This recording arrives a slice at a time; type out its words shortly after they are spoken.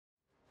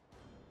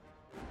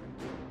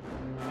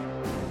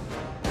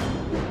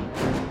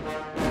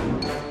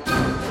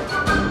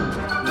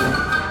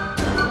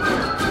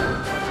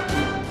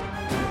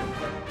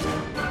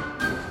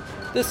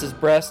This is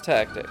Brass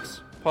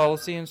Tactics,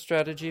 policy and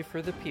strategy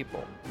for the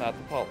people, not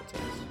the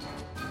politics.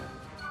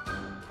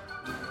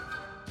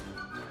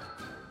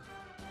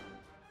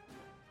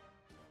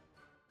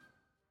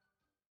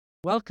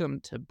 Welcome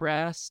to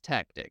Brass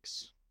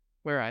Tactics,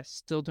 where I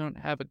still don't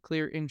have a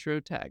clear intro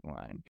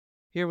tagline.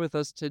 Here with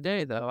us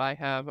today, though, I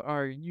have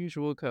our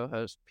usual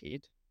co-host,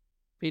 Pete.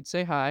 Pete,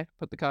 say hi.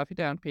 Put the coffee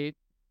down, Pete.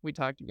 We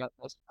talked about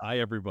this. Hi,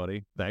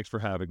 everybody. Thanks for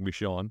having me,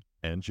 Sean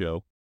and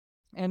Joe.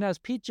 And as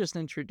Pete just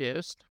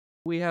introduced,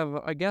 we have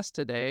a guest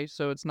today,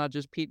 so it's not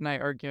just Pete and I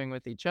arguing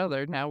with each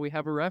other. Now we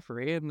have a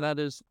referee, and that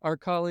is our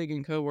colleague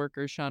and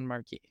co-worker, Sean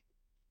Markey.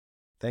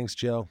 Thanks,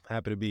 Joe.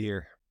 Happy to be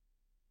here.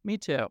 Me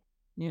too.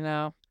 You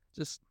know,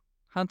 just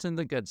hunting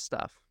the good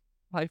stuff.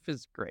 Life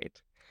is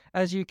great.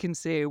 As you can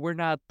see, we're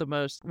not the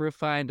most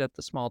refined at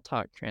the small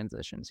talk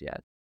transitions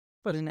yet.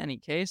 But in any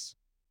case,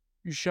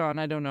 Sean,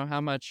 I don't know how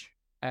much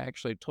I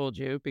actually told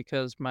you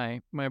because my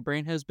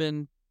brain has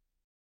been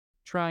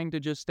trying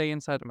to just stay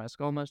inside of my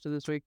skull most of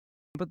this week.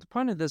 But the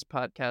point of this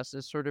podcast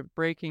is sort of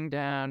breaking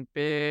down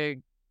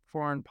big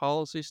foreign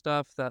policy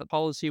stuff that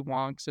policy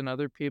wonks and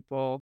other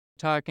people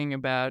talking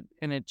about,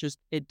 and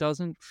it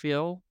doesn't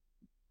feel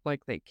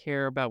like they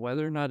care about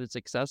whether or not it's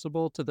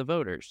accessible to the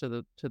voters,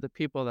 to the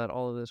people that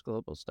all of this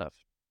global stuff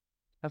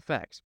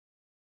affects.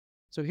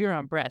 So here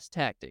on Brass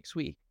Tactics,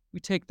 we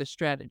take the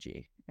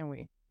strategy and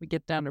we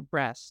get down to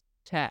brass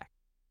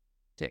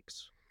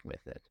tactics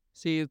with it.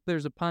 See,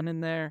 there's a pun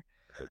in there.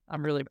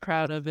 I'm really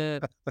proud of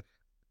it.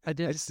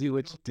 I see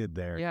what you did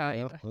there.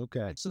 Yeah.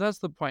 Okay. So that's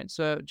the point.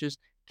 So just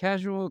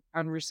casual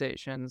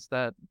conversations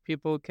that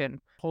people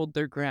can hold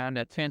their ground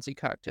at fancy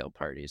cocktail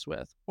parties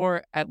with,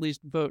 or at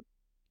least vote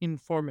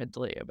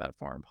informedly about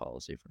foreign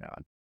policy from now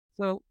on.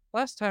 So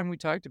last time we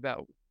talked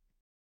about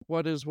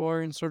what is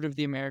war and sort of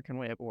the American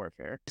way of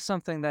warfare,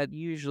 something that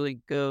usually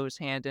goes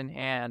hand in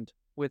hand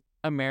with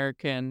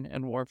American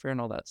and warfare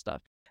and all that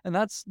stuff. And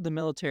that's the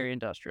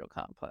military-industrial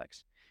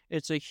complex.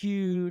 It's a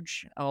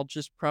huge, I'll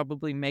just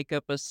probably make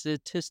up a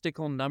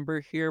statistical number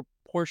here,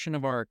 portion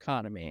of our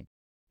economy.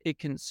 It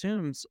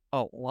consumes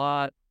a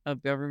lot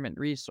of government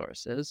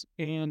resources,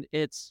 and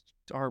it's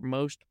our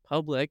most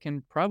public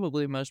and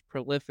probably most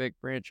prolific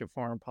branch of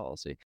foreign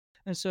policy.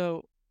 And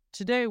so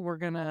today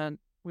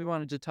we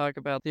wanted to talk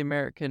about the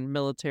American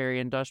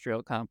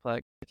military-industrial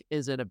complex.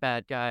 Is it a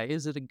bad guy?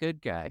 Is it a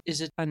good guy?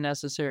 Is it a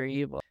necessary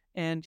evil?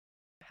 And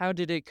how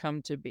did it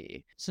come to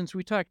be? Since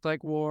we talked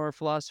like war,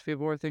 philosophy of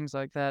war, things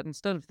like that,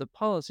 instead of the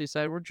policy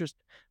side,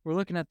 we're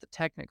looking at the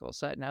technical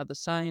side now, the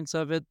science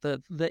of it,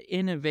 the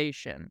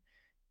innovation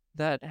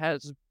that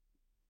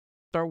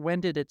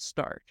when did it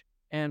start?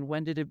 And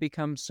when did it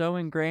become so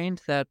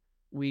ingrained that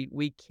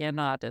we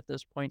cannot at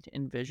this point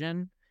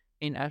envision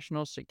a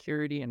national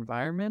security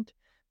environment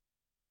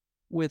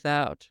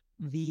without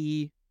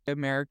the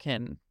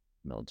American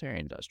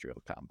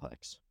military-industrial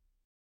complex?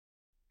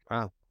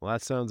 Wow. Well,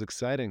 that sounds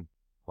exciting.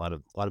 A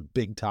lot of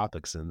big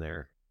topics in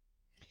there.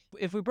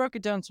 If we broke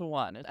it down to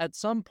one, at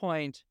some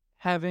point,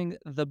 having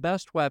the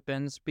best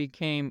weapons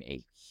became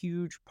a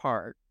huge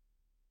part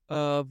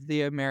of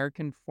the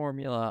American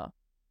formula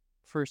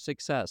for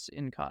success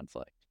in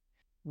conflict.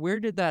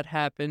 Where did that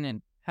happen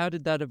and how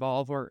did that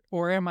evolve?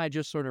 Or am I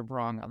just sort of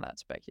wrong on that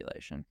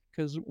speculation?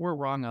 Because we're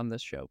wrong on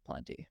this show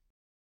plenty.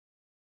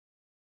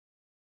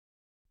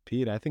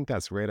 Pete, I think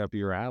that's right up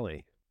your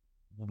alley.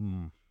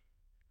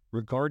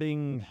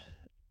 Regarding,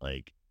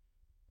 I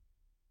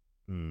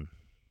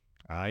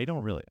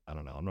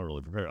don't know. I'm not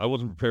really prepared. I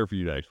wasn't prepared for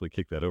you to actually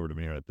kick that over to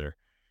me right there.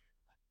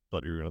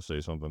 Thought you were going to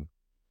say something.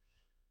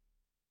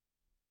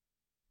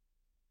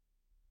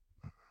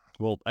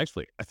 Well,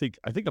 actually, I think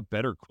a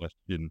better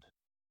question.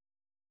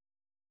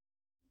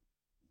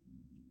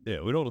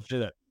 Yeah, we don't have to say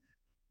that.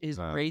 Is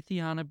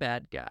Raytheon a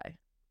bad guy?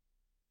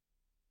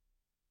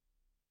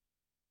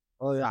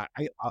 Oh yeah.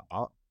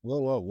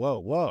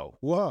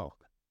 Whoa.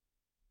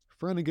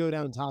 If we're going to go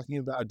down talking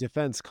about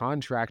defense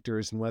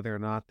contractors and whether or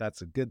not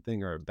that's a good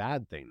thing or a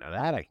bad thing, now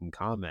that I can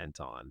comment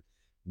on.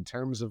 In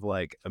terms of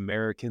like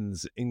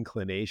Americans'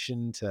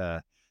 inclination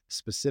to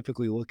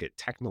specifically look at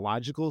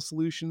technological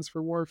solutions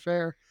for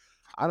warfare,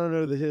 I don't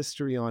know the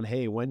history on,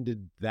 hey, when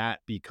did that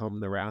become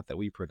the route that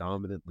we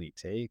predominantly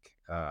take?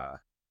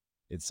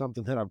 It's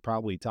something that I've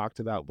probably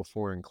talked about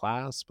before in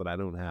class, but I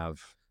don't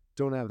have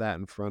that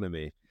in front of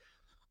me.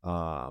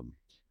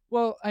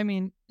 Well, I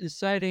mean,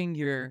 citing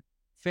your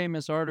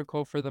famous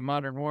article for the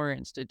Modern War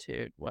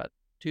Institute,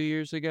 2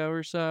 years ago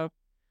or so,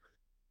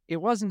 it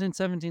wasn't in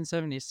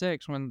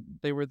 1776 when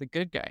they were the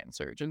good guy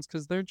insurgents,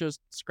 because they're just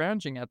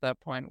scrounging at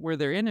that point. Where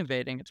they're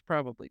innovating, it's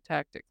probably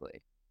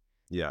tactically.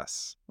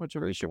 Yes. Which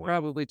we should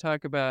probably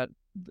talk about.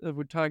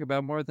 Would talk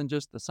about more than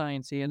just the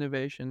sciencey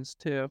innovations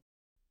too.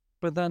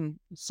 But then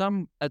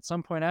at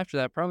some point after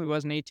that, probably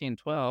wasn't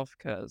 1812,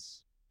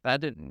 because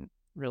that didn't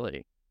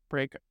really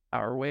break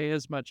our way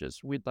as much as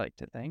we'd like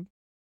to think.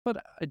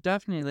 But I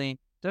definitely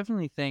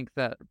think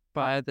that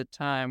by the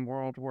time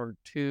World War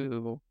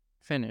II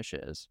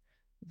finishes,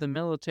 the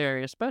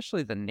military,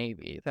 especially the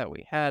Navy that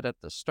we had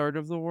at the start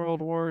of the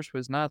World Wars,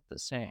 was not the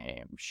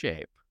same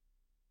shape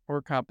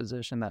or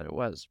composition that it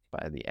was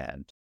by the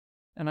end.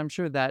 And I'm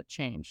sure that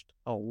changed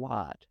a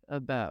lot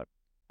about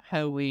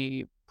how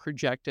we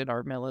projected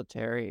our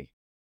military.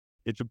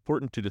 It's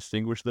important to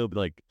distinguish though,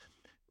 like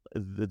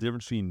the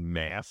difference between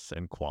mass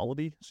and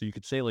quality. So you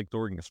could say like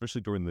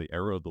especially during the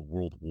era of the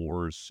world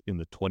wars in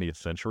the 20th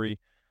century,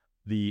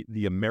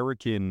 the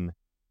American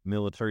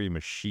military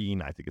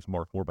machine, I think, is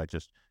marked more by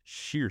just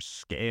sheer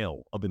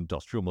scale of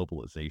industrial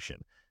mobilization,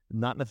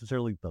 not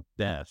necessarily the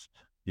best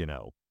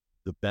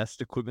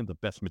equipment, the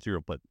best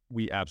material, but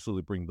we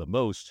absolutely bring the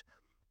most.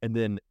 And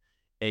then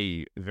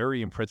a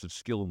very impressive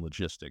skill in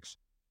logistics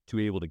to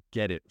be able to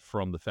get it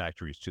from the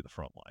factories to the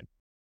front line.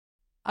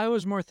 I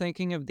was more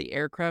thinking of the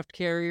aircraft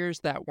carriers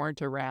that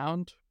weren't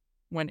around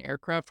when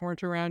aircraft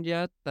weren't around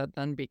yet, that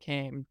then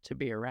became to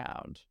be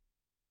around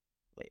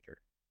later.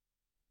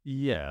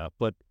 Yeah,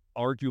 but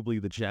arguably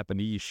the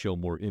Japanese show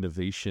more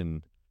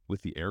innovation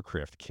with the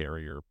aircraft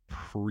carrier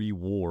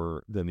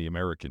pre-war than the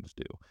Americans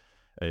do.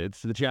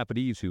 It's the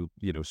Japanese who,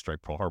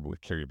 strike Pearl Harbor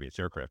with carrier-based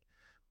aircraft,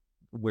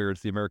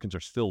 whereas the Americans are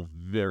still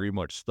very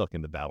much stuck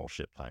in the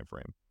battleship time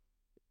frame.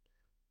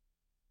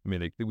 I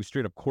mean, we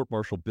straight up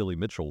court-martial Billy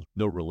Mitchell,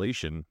 no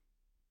relation,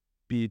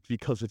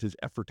 because of his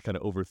effort to kind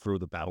of overthrow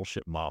the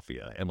battleship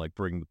mafia and like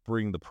bring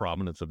the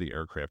prominence of the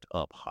aircraft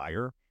up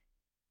higher.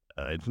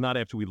 It's not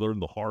after we learn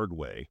the hard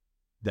way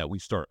that we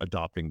start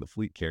adopting the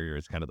fleet carrier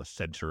as kind of the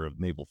center of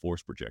naval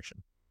force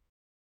projection.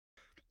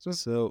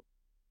 So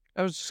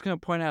I was just going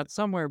to point out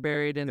somewhere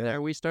buried in Yeah.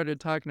 there, we started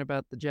talking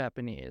about the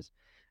Japanese.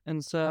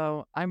 And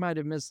so I might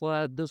have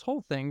misled this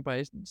whole thing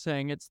by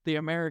saying it's the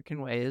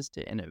American way is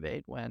to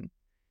innovate when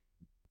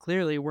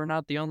clearly we're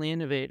not the only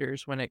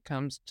innovators when it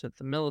comes to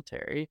the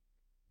military.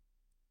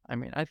 I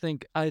mean, I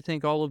think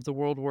all of the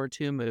World War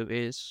II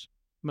movies,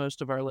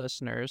 most of our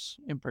listeners,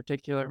 in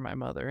particular my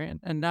mother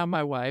and now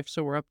my wife,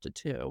 so we're up to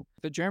 2.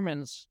 The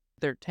Germans,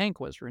 their tank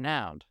was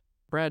renowned.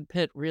 Brad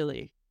Pitt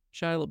really,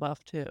 Shia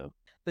LaBeouf too.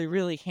 They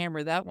really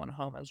hammer that one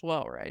home as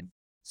well, right?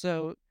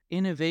 So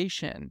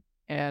innovation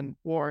and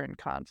war and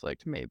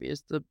conflict maybe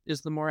is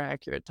the more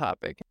accurate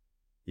topic.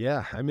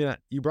 Yeah, I mean,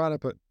 you brought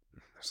up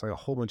there's like a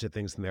whole bunch of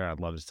things in there I'd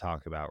love to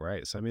talk about,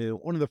 right? So, I mean,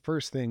 one of the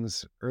first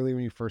things early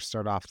when you first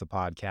start off the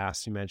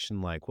podcast, you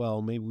mentioned like,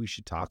 well, maybe we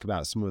should talk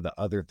about some of the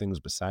other things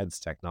besides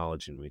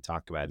technology when we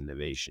talk about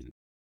innovation.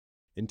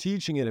 In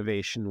teaching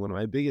innovation, one of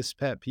my biggest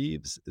pet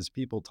peeves is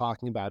people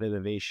talking about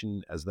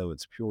innovation as though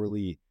it's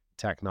purely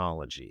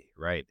technology,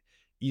 right?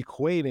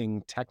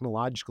 Equating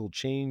technological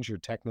change or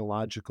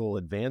technological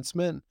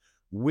advancement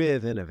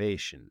with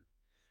innovation,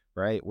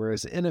 right?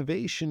 Whereas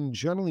innovation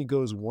generally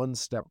goes one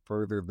step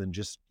further than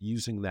just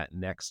using that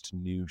next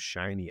new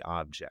shiny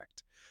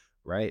object,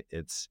 right?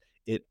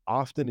 It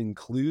often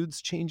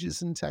includes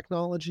changes in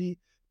technology,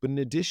 but in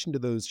addition to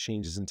those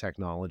changes in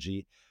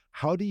technology,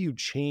 how do you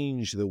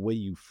change the way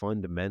you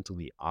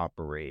fundamentally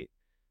operate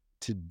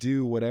to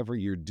do whatever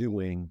you're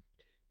doing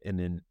in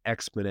an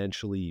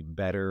exponentially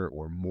better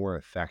or more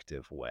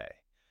effective way?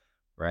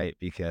 Right?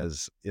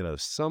 Because,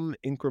 some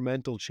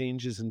incremental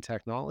changes in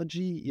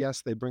technology,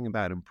 yes, they bring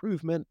about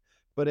improvement,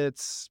 but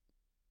it's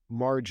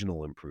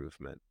marginal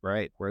improvement,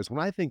 right? Whereas when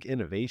I think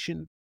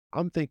innovation,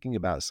 I'm thinking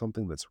about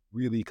something that's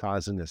really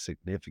causing a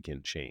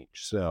significant change.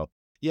 So,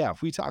 yeah,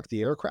 if we talk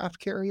the aircraft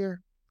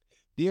carrier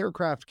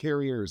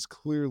is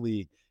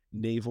clearly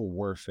naval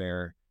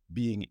warfare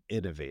being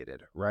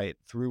innovated, right?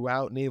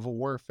 Throughout naval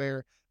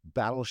warfare,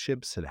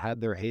 battleships had had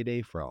their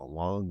heyday for a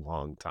long,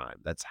 long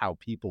time. That's how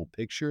people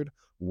pictured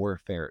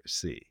warfare at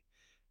sea.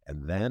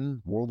 And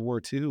then World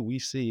War II, we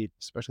see,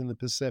 especially in the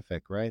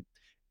Pacific, right?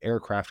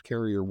 Aircraft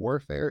carrier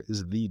warfare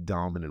is the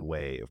dominant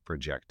way of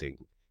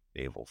projecting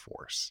naval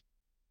force.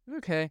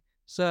 Okay,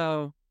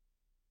 so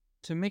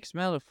to mix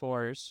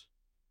metaphors,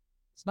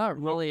 it's not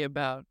really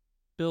about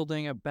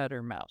building a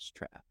better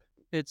mousetrap.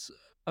 It's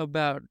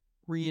about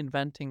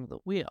reinventing the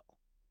wheel.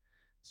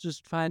 It's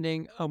just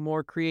finding a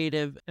more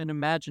creative and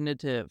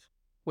imaginative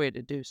way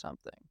to do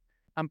something.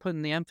 I'm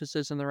putting the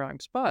emphasis in the wrong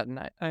spot, and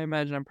I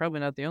imagine I'm probably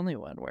not the only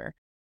one where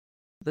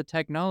the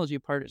technology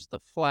part is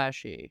the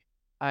flashy,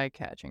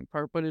 eye-catching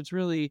part, but it's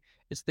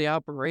the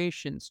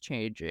operations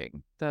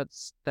changing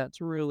that's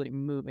really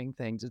moving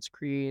things. It's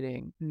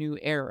creating new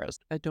eras.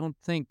 I don't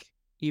think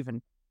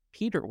even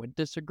Peter would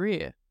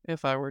disagree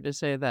if I were to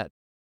say that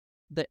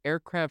the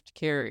aircraft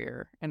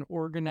carrier and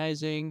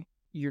organizing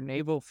your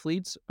naval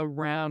fleets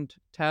around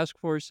task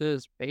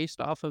forces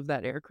based off of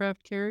that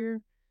aircraft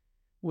carrier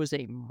was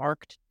a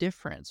marked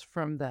difference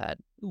from that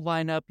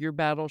line up your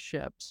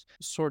battleships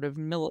sort of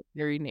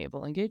military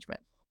naval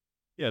engagement.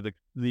 Yeah,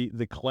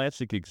 the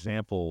classic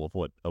example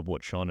of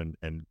what Sean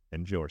and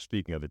Joe are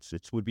speaking of, it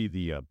would be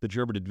the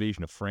German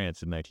invasion of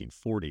France in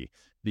 1940.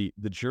 The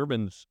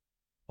Germans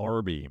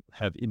army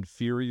have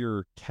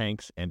inferior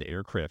tanks and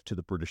aircraft to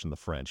the British and the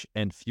French,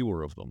 and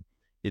fewer of them.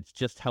 It's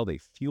just how they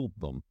field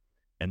them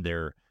and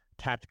their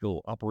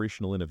tactical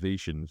operational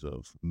innovations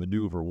of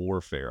maneuver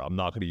warfare. I'm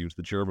not going to use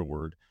the German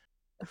word,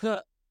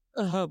 The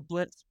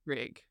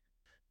Blitzkrieg.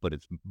 but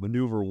it's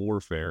maneuver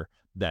warfare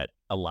that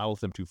allows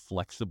them to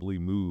flexibly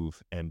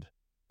move and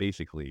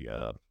basically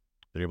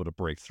They're able to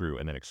break through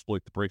and then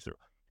exploit the breakthrough,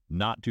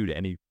 not due to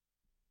any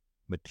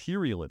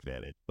material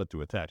advantage, but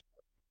to attack.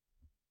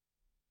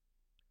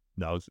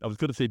 No, I was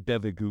going to say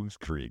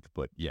Bewegungskrieg,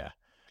 but yeah.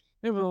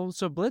 Yeah, well,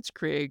 so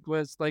Blitzkrieg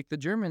was like the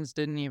Germans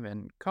didn't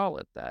even call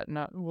it that.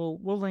 Not we'll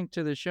link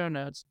to the show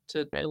notes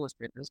to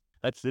illustrate this.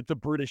 It's a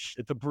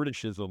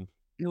Britishism.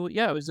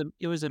 Yeah,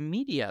 it was a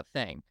media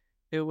thing.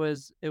 It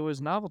was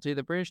novelty.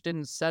 The British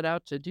didn't set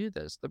out to do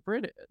this.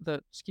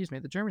 The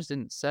Germans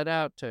didn't set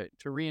out to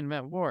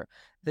reinvent war.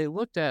 They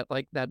looked at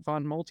like that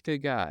von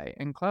Moltke guy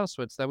and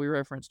Clausewitz that we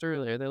referenced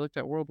earlier. They looked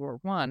at World War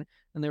One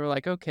and they were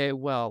like, okay,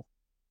 well,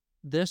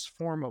 this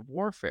form of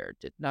warfare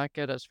did not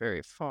get us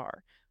very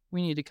far.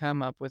 We need to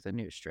come up with a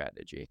new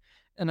strategy.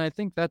 And I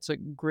think that's a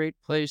great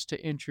place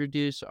to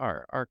introduce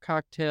our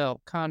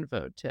cocktail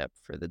convo tip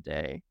for the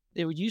day.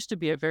 It used to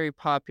be a very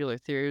popular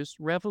theory, it was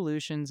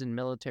revolutions in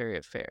military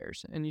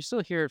affairs, and you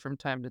still hear it from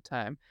time to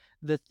time.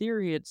 The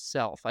theory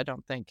itself, I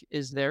don't think,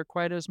 is there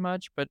quite as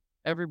much, but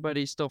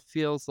everybody still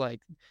feels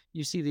like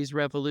you see these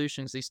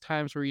revolutions, these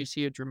times where you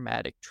see a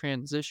dramatic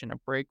transition, a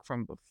break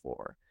from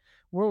before.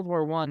 World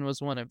War One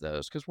was one of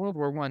those because World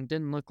War One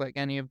didn't look like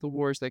any of the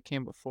wars that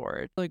came before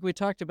it. Like we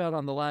talked about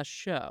on the last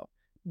show,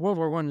 World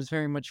War One was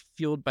very much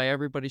fueled by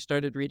everybody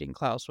started reading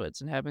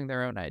Clausewitz and having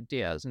their own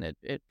ideas, and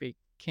it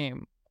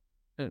became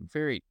a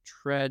very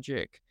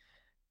tragic,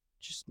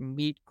 just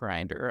meat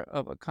grinder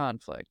of a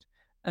conflict.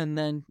 And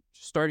then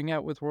starting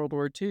out with World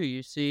War Two,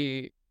 you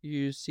see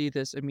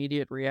this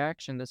immediate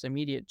reaction, this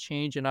immediate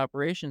change in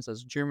operations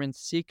as Germans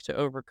seek to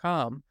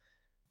overcome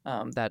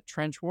that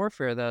trench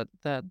warfare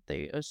that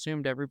they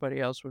assumed everybody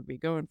else would be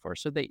going for.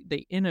 So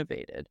they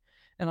innovated,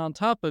 and on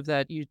top of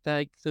that, you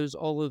like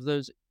all of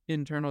those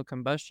internal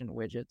combustion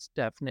widgets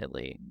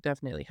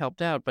definitely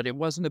helped out. But it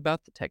wasn't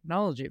about the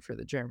technology for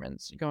the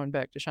Germans. Going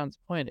back to Sean's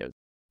point,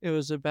 it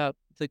was about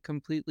the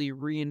completely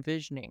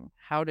re-envisioning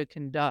how to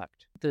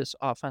conduct this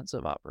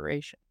offensive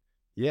operation.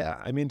 Yeah,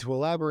 I mean, to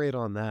elaborate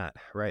on that,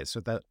 right? So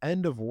at the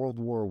end of World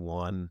War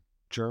One,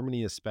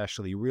 Germany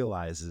especially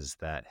realizes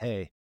that,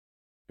 hey,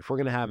 if we're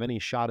going to have any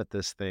shot at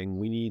this thing,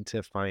 we need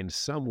to find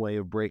some way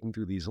of breaking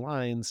through these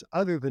lines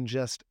other than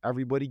just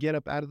everybody get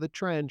up out of the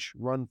trench,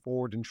 run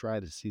forward, and try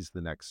to seize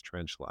the next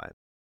trench line.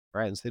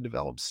 Right. And so they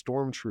developed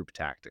stormtroop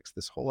tactics,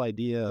 this whole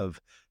idea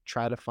of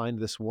try to find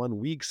this one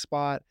weak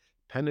spot,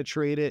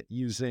 penetrate it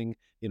using,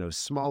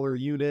 smaller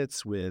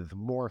units with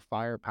more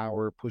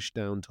firepower pushed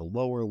down to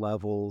lower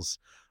levels.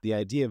 The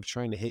idea of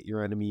trying to hit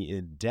your enemy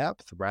in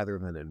depth rather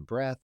than in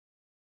breadth,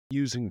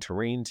 using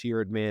terrain to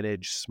your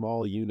advantage,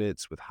 small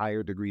units with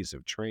higher degrees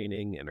of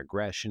training and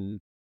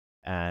aggression.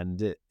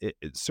 And it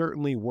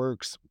certainly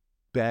works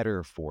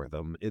better for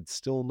them. It's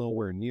still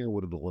nowhere near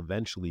what it'll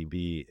eventually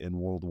be in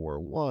World War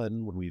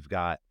One when we've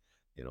got,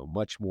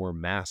 much more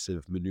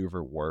massive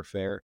maneuver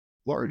warfare,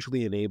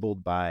 largely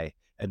enabled by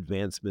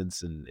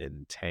advancements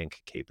in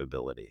tank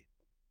capability.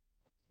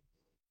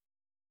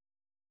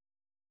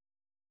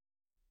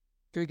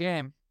 Good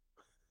game.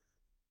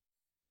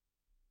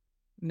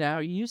 Now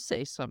you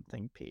say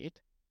something, Pete.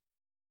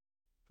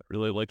 I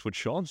really liked what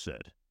Sean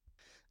said.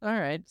 All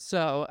right,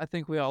 so I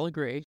think we all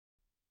agree.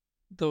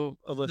 Do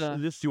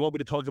you want me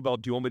to talk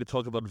about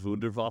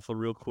Wunderwaffe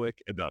real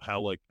quick about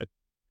how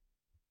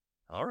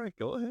all right,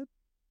 go ahead.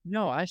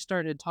 No, I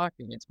started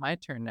talking. It's my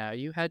turn now.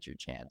 You had your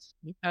chance.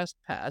 You passed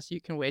pass. You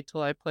can wait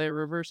till I play a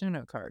reverse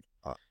Uno card.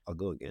 I'll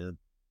go again.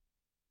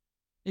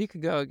 You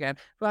could go again.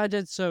 But I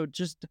did so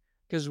just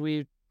because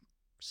we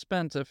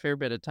spent a fair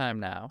bit of time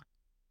now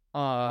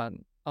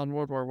on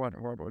World War One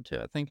and World War Two.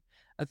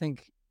 I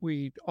think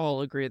we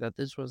all agree that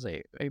this was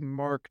a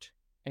marked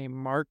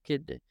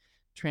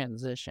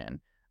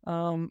transition.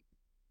 But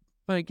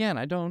again,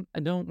 I don't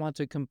want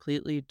to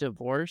completely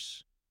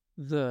divorce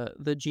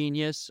the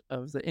genius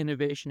of the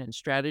innovation in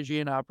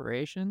strategy and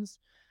operations,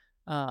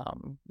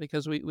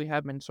 because we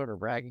have been sort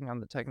of ragging on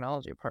the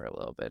technology part a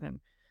little bit, and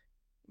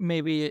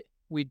maybe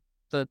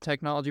the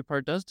technology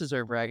part does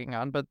deserve ragging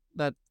on, but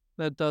that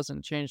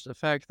doesn't change the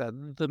fact that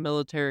the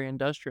military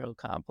industrial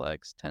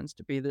complex tends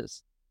to be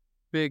this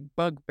big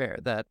bugbear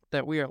that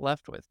we are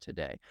left with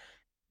today.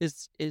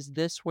 Is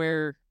this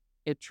where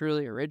it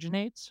truly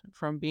originates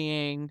from,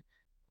 being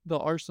the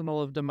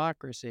arsenal of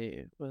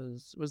democracy?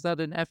 Was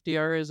that an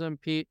FDRism,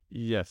 Pete?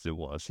 Yes, it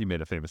was. He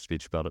made a famous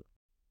speech about it.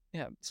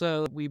 Yeah.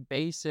 So we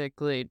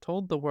basically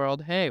told the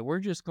world, hey, we're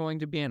just going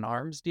to be an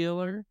arms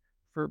dealer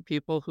for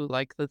people who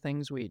like the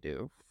things we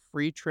do: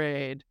 free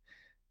trade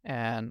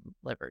and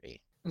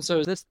liberty. And so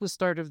is this the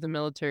start of the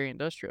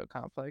military-industrial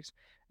complex?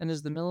 And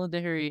is the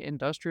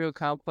military-industrial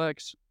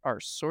complex our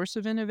source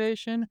of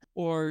innovation,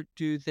 or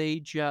do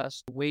they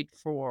just wait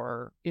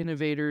for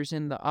innovators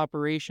in the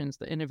operations,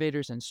 the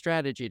innovators in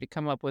strategy, to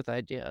come up with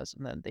ideas,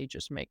 and then they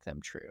just make them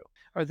true?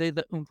 Are they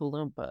the Oompa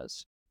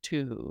Loompas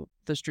to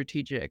the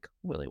strategic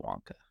Willy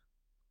Wonka?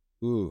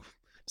 Ooh,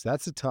 so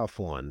that's a tough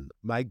one.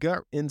 My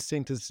gut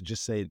instinct is to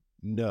just say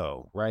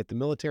no, right? The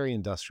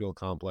military-industrial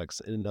complex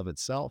in and of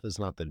itself is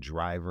not the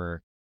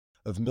driver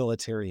of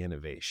military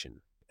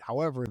innovation.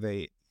 However,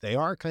 they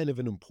are kind of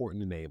an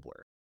important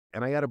enabler.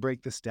 And I got to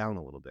break this down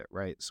a little bit,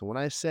 right? So when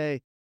I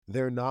say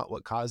they're not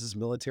what causes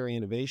military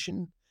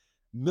innovation's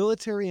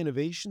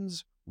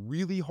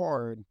really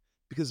hard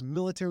because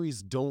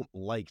militaries don't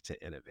like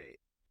to innovate.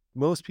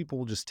 Most people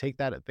will just take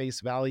that at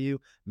face value.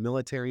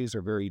 Militaries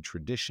are very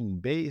tradition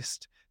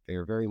based. They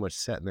are very much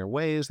set in their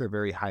ways. They're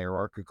very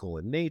hierarchical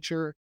in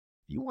nature.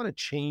 If you want to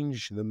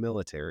change the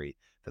military,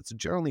 that's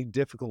generally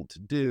difficult to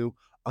do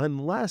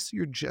unless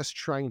you're just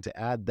trying to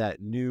add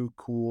that new,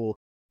 cool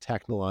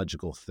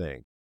technological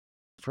thing.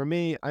 For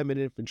me, I'm an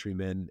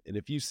infantryman. And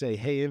if you say,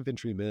 hey,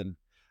 infantryman,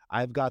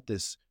 I've got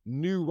this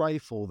new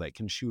rifle that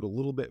can shoot a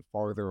little bit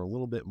farther, a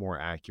little bit more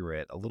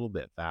accurate, a little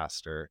bit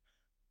faster,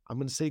 I'm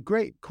going to say,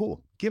 great,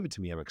 cool, give it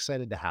to me. I'm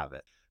excited to have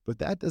it. But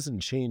that doesn't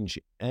change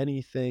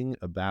anything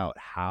about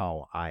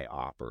how I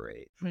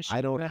operate. I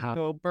Machine don't gun have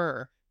go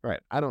burr. Right.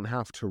 I don't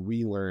have to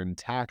relearn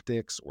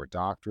tactics or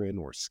doctrine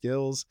or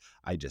skills.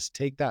 I just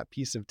take that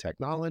piece of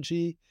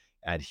technology,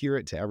 adhere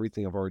it to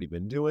everything I've already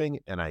been doing,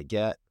 and I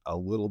get a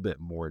little bit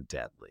more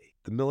deadly.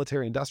 The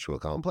military industrial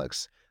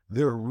complex,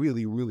 they're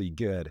really, really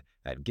good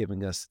at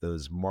giving us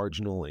those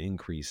marginal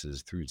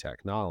increases through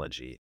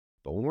technology.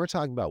 But when we're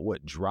talking about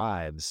what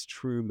drives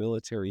true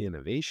military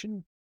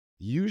innovation,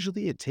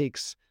 usually it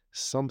takes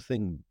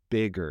something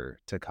bigger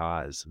to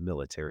cause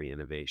military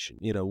innovation.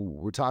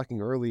 We're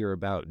talking earlier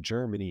about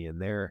Germany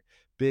and their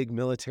big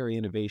military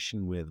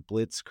innovation with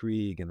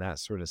Blitzkrieg and that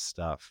sort of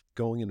stuff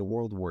going into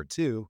World War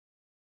II.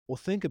 Well,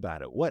 think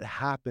about it. What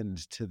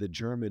happened to the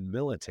German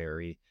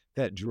military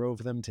that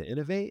drove them to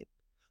innovate?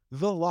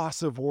 The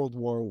loss of World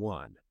War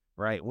One,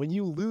 right? When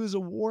you lose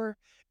a war,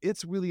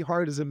 it's really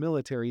hard as a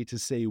military to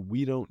say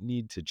we don't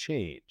need to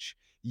change.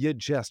 You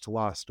just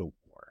lost a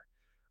war,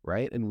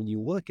 right? And when you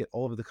look at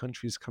all of the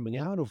countries coming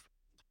out of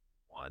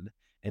one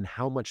and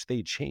how much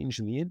they changed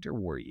in the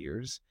interwar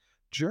years,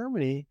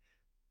 Germany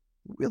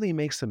really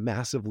makes some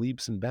massive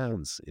leaps and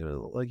bounds,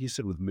 like you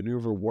said, with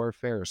maneuver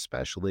warfare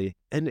especially.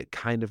 And it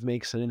kind of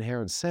makes an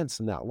inherent sense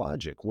in that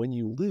logic. When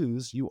you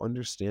lose, you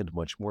understand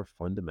much more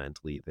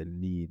fundamentally the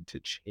need to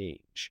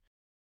change.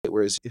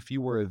 Whereas if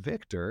you were a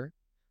victor,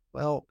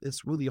 well,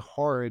 it's really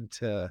hard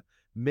to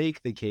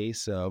make the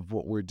case of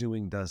what we're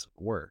doing doesn't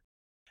work.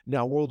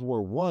 Now, World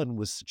War One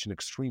was such an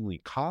extremely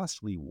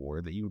costly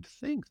war that you would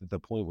think that the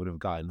point would have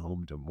gotten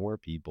home to more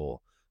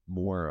people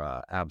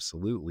more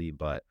absolutely,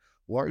 but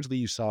largely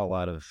you saw a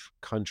lot of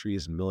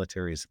countries and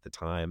militaries at the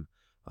time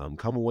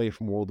come away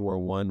from World War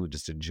One with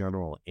just a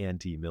general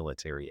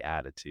anti-military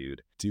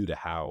attitude due to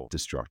how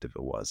destructive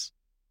it was.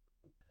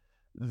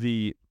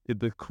 The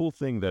cool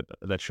thing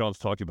that Sean's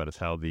talking about is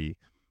how the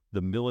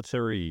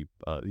military,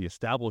 the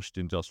established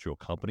industrial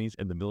companies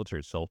and the military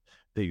itself,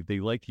 they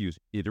like to use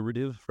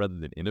iterative rather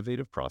than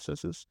innovative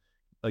processes.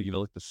 Like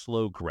the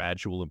slow,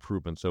 gradual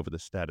improvements over the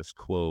status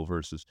quo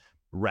versus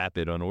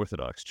rapid,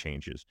 unorthodox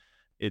changes.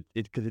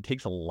 Because it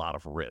takes a lot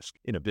of risk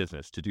in a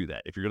business to do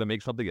that. If you're going to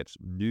make something that's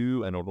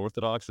new and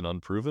unorthodox and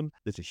unproven,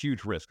 it's a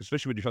huge risk,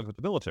 especially when you're talking about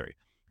the military.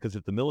 Because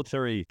if the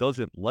military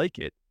doesn't like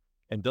it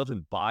and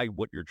doesn't buy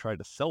what you're trying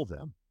to sell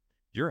them,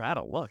 you're out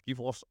of luck. You've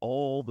lost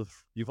all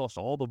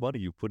the money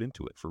you put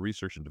into it for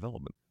research and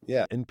development.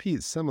 Yeah. And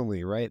Pete,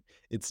 similarly, right?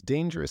 It's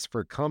dangerous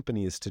for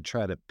companies to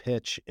try to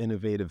pitch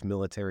innovative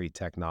military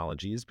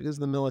technologies because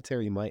the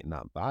military might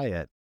not buy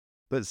it.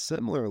 But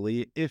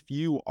similarly, if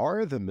you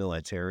are the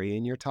military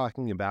and you're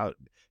talking about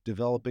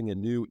developing a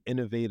new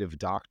innovative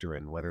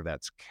doctrine, whether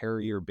that's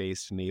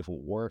carrier-based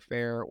naval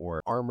warfare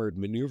or armored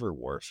maneuver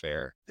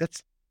warfare,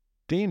 that's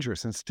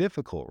dangerous and it's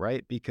difficult,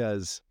 right?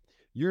 Because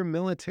your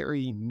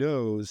military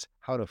knows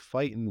how to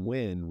fight and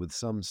win with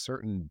some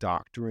certain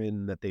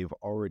doctrine that they've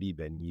already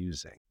been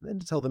using. And then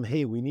to tell them,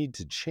 hey, we need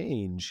to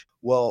change.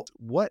 Well,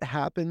 what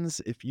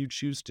happens if you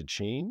choose to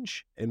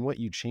change and what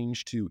you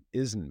change to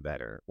isn't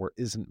better or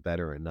isn't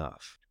better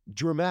enough?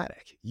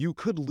 Dramatic. You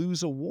could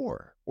lose a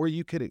war or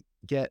you could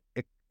get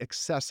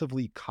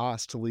excessively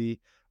costly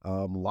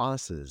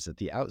losses at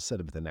the outset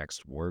of the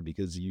next war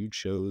because you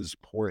chose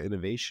poor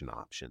innovation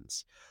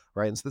options,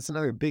 right? And so that's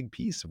another big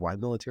piece of why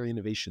military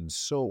innovation is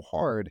so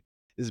hard,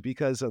 is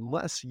because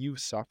unless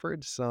you've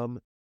suffered some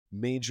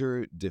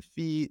major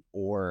defeat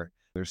or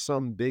there's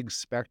some big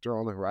specter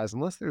on the horizon,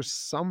 unless there's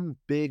some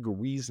big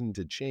reason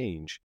to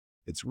change,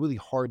 it's really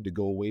hard to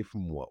go away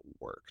from what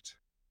worked.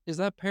 Is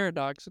that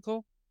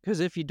paradoxical? Because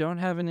if you don't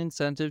have an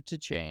incentive to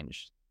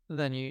change,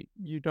 then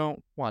you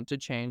don't want to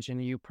change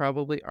and you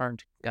probably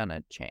aren't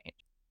gonna change.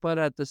 But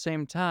at the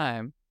same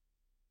time,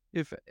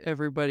 if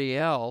everybody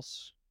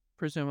else,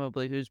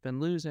 presumably who's been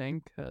losing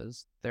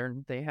because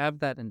they have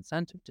that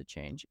incentive to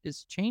change,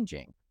 is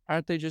changing,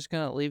 aren't they just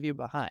gonna leave you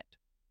behind?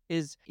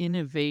 Is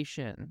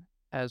innovation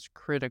as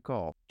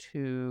critical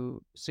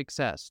to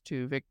success,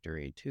 to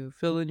victory, to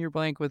fill in your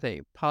blank with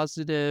a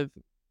positive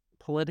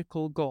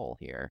political goal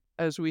here,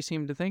 as we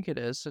seem to think it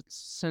is,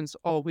 since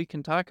all we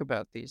can talk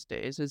about these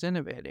days is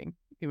innovating,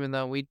 even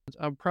though we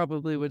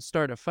probably would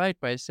start a fight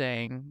by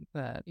saying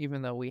that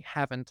even though we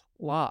haven't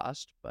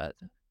lost, but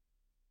I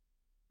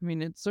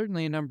mean, it's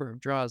certainly a number of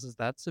draws. Is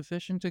that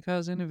sufficient to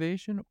cause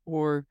innovation,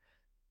 or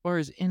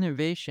is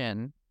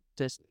innovation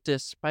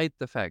despite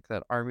the fact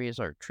that armies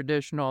are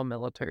traditional,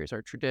 militaries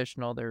are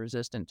traditional, they're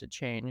resistant to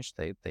change,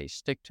 they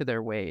stick to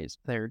their ways,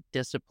 they're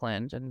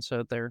disciplined, and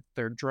so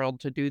they're drilled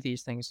to do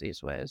these things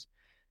these ways.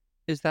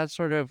 Is that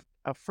sort of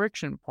a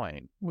friction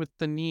point with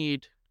the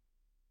need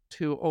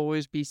to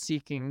always be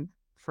seeking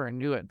for a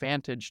new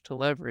advantage to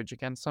leverage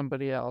against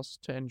somebody else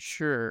to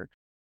ensure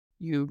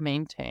you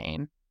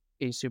maintain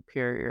a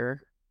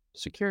superior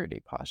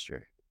security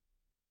posture?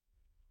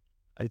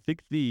 I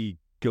think the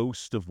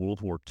ghost of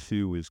World War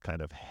II is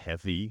kind of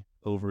heavy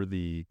over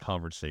the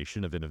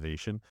conversation of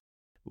innovation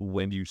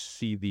when you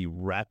see the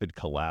rapid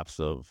collapse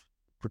of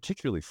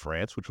particularly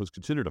France, which was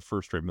considered a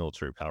first-rate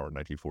military power in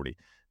 1940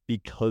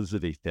 because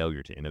of a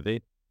failure to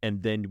innovate.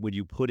 And then when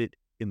you put it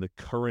in the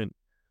current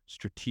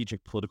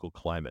strategic political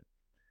climate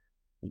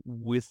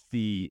with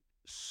the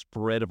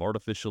spread of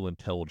artificial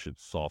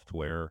intelligence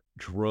software,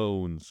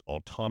 drones,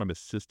 autonomous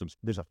systems,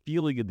 there's a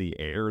feeling in the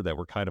air that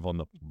we're kind of on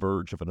the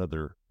verge of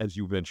another, as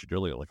you mentioned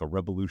earlier, like a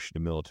revolution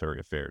in military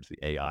affairs, the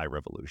AI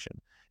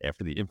revolution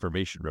after the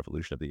information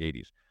revolution of the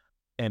 80s.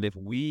 And if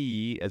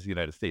we, as the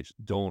United States,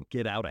 don't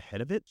get out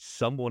ahead of it,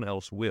 someone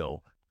else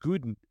will.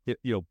 Good,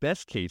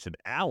 best case, an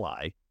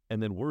ally,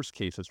 and then worst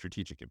case, a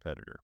strategic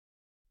competitor.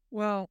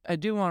 Well, I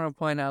do want to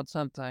point out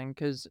something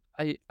because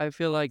I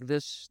feel like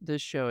this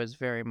show is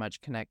very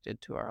much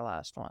connected to our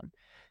last one.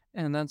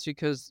 And that's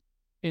because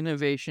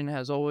innovation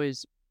has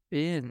always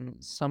been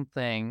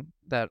something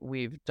that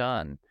we've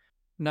done.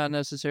 Not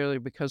necessarily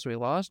because we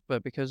lost,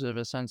 but because of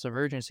a sense of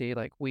urgency.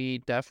 Like, we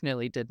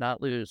definitely did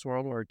not lose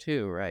World War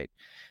II, right?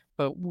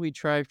 But we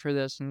tried for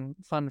this, and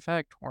fun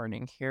fact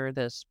warning here,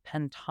 this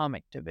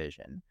pentomic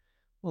division.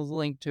 We'll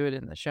link to it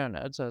in the show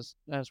notes as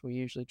we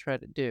usually try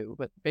to do.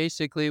 But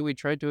basically, we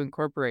tried to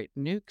incorporate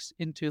nukes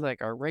into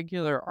like our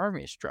regular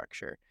army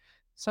structure.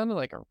 Sounded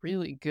like a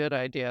really good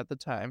idea at the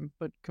time,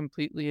 but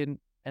completely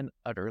and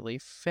utterly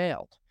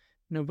failed.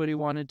 Nobody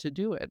wanted to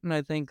do it. And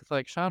I think,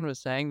 like Sean was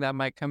saying, that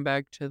might come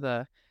back to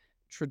the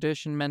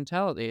tradition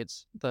mentality.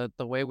 It's the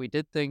way we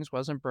did things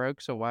wasn't broke,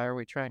 so why are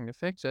we trying to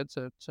fix it?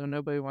 So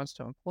nobody wants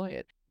to employ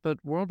it. But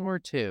World War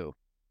II,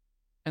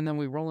 and then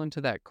we roll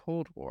into that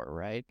Cold War,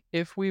 right?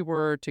 If we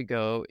were to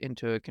go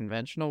into a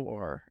conventional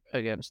war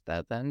against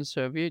that then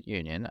Soviet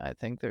Union, I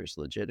think there's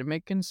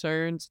legitimate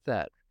concerns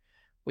that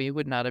we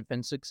would not have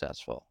been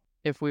successful.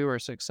 If we were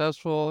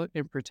successful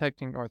in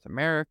protecting North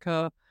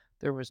America,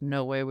 there was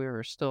no way we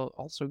were still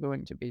also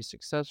going to be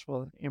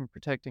successful in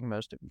protecting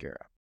most of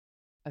Europe.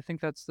 I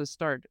think that's the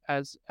start.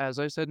 As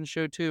I said in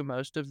show 2,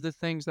 most of the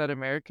things that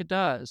America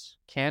does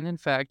can in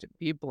fact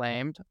be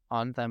blamed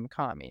on them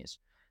commies.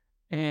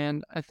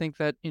 And I think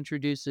that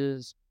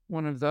introduces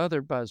one of the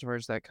other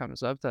buzzwords that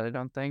comes up that I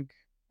don't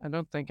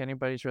think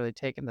anybody's really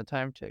taken the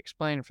time to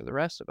explain for the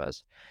rest of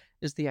us,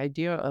 is the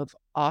idea of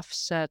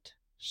offset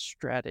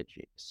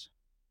strategies.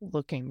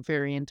 Looking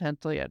very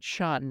intently at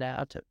Sean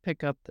now to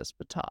pick up this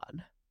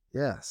baton.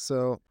 Yeah,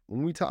 so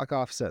when we talk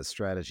offset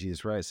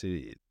strategies, right? So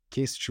the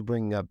case that you're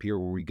bringing up here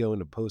where we go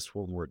into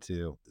post-World War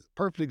II,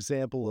 perfect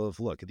example of,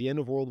 look, at the end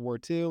of World War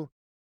II,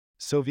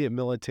 Soviet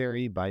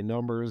military by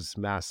numbers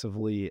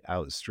massively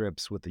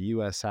outstrips what the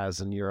US has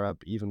in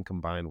Europe, even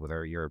combined with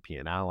our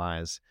European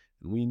allies.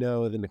 And we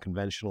know that in a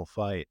conventional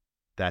fight,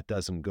 that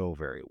doesn't go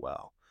very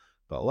well.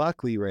 But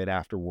luckily, right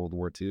after World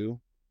War II,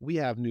 we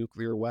have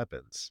nuclear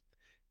weapons.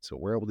 So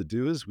what we're able to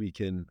do is we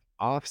can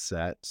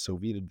offset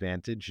Soviet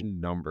advantage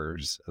in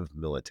numbers of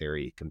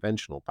military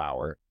conventional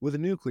power with a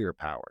nuclear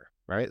power,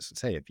 right? So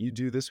say, if you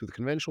do this with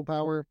conventional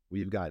power,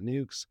 we've got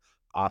nukes,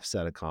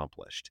 offset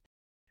accomplished.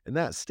 And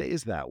that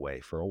stays that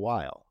way for a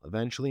while.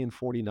 Eventually in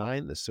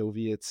 49, the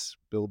Soviets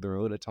build their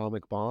own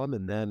atomic bomb,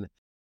 and then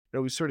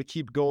we sort of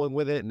keep going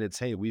with it, and it's,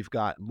 hey, we've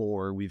got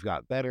more, we've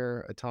got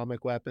better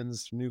atomic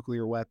weapons,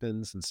 nuclear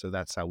weapons, and so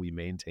that's how we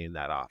maintain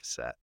that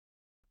offset.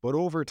 But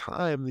over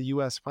time, the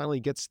US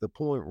finally gets to the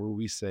point where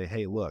we say,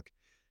 hey, look,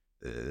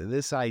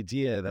 this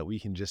idea that we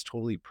can just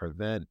totally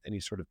prevent any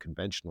sort of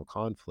conventional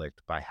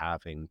conflict by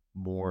having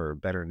more or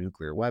better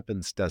nuclear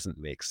weapons doesn't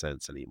make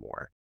sense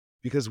anymore,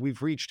 because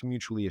we've reached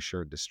mutually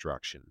assured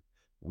destruction.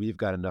 We've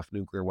got enough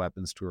nuclear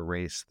weapons to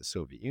erase the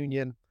Soviet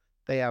Union.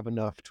 They have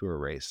enough to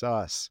erase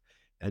us,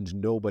 and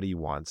nobody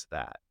wants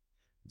that.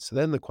 So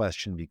then the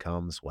question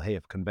becomes, well, hey,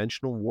 if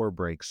conventional war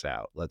breaks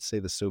out, let's say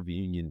the Soviet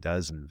Union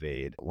does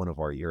invade one of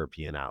our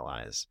European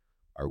allies,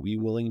 are we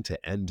willing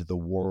to end the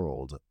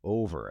world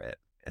over it?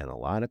 And a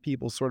lot of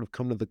people sort of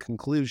come to the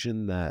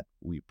conclusion that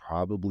we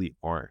probably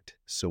aren't.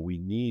 So we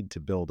need to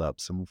build up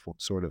some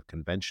sort of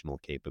conventional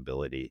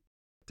capability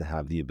to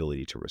have the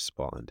ability to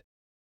respond,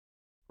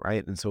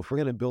 right? And so if we're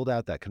going to build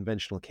out that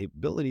conventional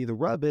capability, the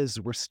rub is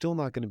we're still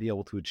not going to be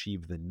able to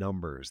achieve the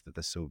numbers that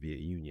the Soviet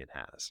Union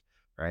has,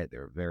 right?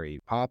 They're very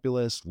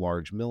populous,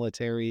 large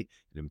military,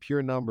 and in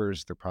pure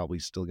numbers, they're probably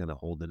still going to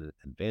hold an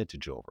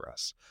advantage over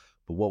us.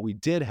 But what we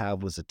did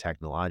have was a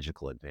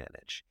technological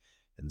advantage.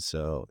 And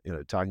so,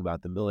 talking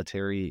about the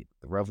military,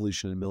 the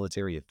revolution in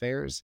military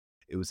affairs,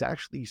 it was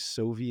actually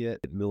Soviet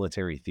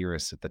military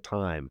theorists at the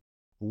time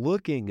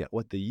looking at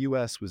what the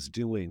US was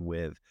doing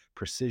with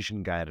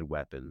precision guided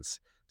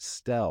weapons,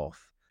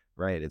 stealth,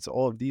 right? It's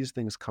all of these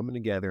things coming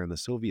together, and the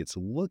Soviets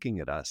looking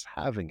at us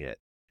having it.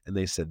 And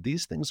they said,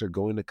 these things are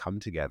going to come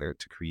together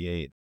to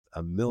create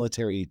a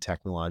military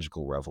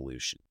technological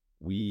revolution.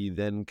 We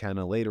then kind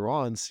of later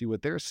on see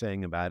what they're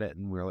saying about it,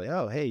 and we're like,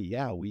 oh, hey,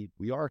 yeah, we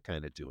are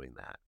kind of doing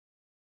that.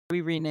 We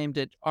renamed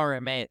it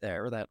RMA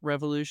there, or that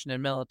Revolution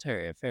in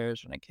Military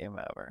Affairs when it came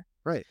over.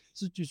 Right.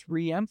 So just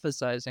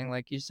re-emphasizing,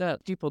 like you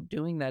said, people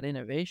doing that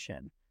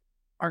innovation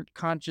aren't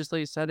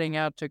consciously setting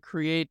out to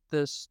create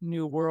this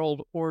new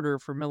world order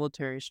for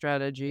military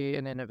strategy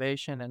and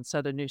innovation and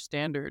set a new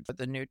standard for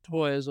the new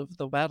toys of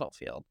the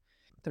battlefield.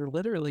 They're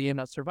literally in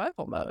a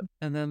survival mode.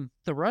 And then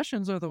the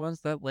Russians are the ones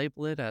that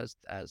label it as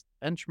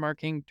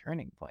benchmarking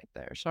turning point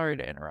there. Sorry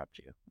to interrupt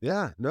you.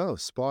 Yeah, no,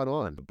 spot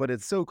on. But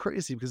it's so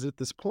crazy because at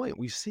this point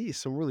we see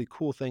some really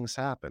cool things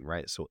happen,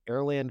 right? So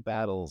airland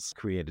battles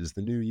created as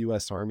the new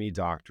US Army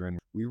doctrine.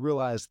 We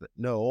realize that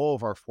no, all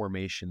of our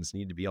formations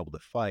need to be able to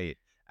fight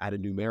at a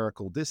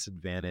numerical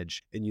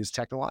disadvantage and use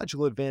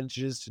technological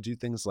advantages to do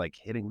things like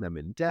hitting them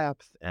in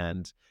depth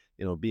and,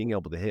 being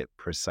able to hit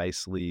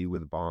precisely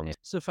with bombs.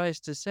 Suffice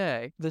to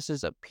say, this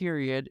is a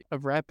period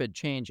of rapid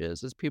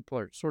changes as people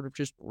are sort of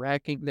just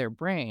racking their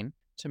brain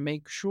to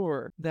make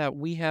sure that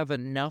we have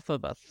enough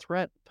of a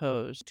threat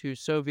posed to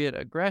Soviet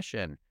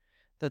aggression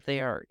that they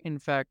are, in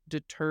fact,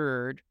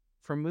 deterred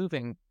from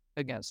moving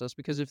against us.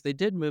 Because if they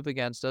did move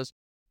against us,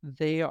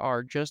 they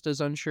are just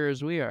as unsure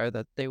as we are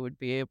that they would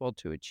be able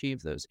to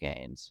achieve those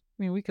gains.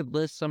 I mean, we could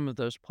list some of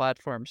those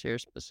platforms here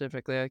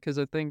specifically because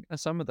I think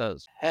some of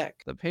those,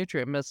 heck, the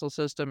Patriot missile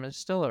system is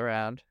still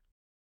around.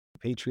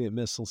 Patriot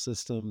missile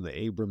system, the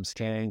Abrams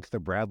tank,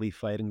 the Bradley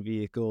fighting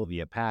vehicle,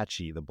 the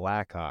Apache, the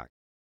Black Hawk.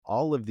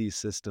 All of these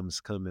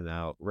systems coming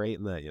out right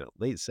in the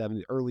late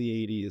 70s, early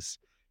 80s,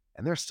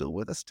 and they're still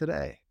with us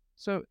today.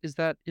 So is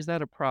that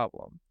a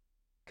problem?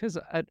 Because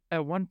at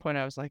one point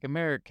I was like,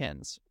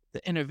 Americans,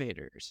 the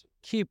innovators,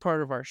 key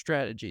part of our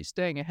strategy,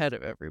 staying ahead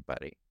of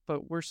everybody.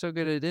 But we're so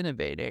good at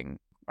innovating.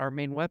 Our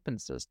main weapon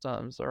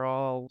systems are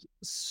all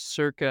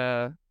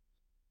circa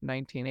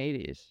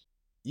 1980s.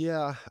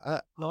 Yeah.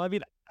 No, I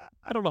mean,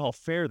 I don't know how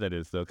fair that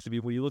is though, because I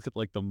mean, when you look at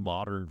like the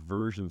modern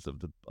versions of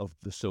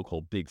the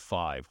so-called Big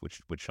Five,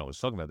 which I was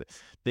talking about,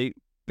 they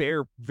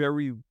bear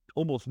very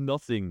almost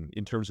nothing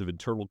in terms of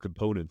internal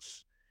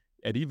components,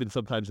 and even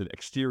sometimes an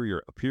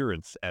exterior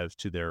appearance as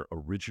to their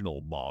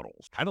original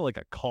models. Kind of like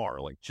a car,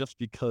 like just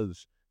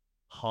because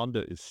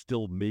Honda is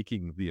still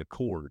making the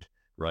Accord,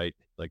 right?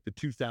 Like the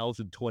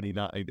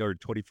 2029 or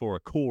 24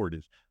 Accord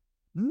is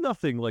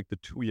nothing like the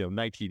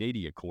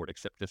 1980 Accord,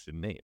 except just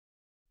in name.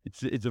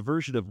 It's a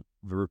version of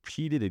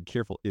repeated and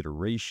careful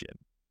iteration.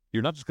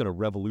 You're not just going to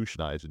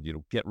revolutionize and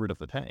get rid of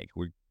the tank.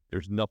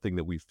 There's nothing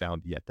that we've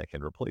found yet that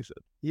can replace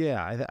it.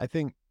 Yeah, I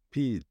think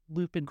Pete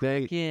looping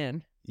back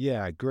in.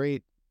 Yeah,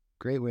 great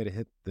way to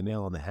hit the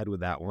nail on the head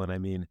with that one. I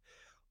mean,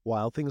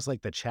 while things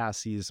like the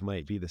chassis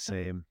might be the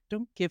same,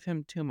 don't give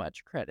him too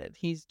much credit.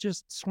 He's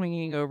just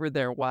swinging over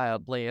there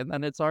wildly, and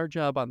then it's our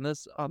job on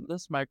this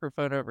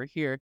microphone over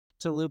here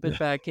to loop it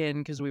back in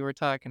because we were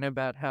talking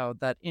about how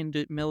that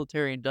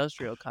military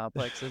industrial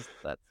complex is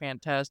that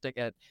fantastic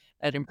at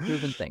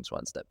improving things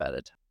one step at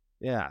a time.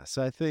 Yeah,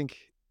 so I think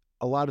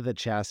a lot of the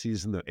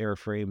chassis and the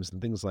airframes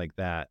and things like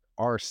that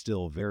are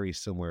still very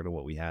similar to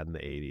what we had in the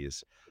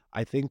 80s.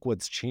 I think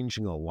what's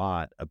changing a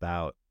lot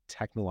about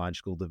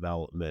technological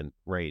development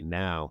right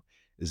now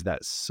is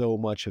that so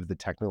much of the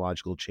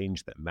technological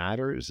change that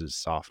matters is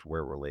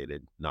software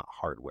related, not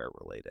hardware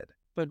related.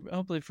 But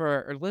hopefully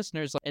for our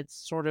listeners, it's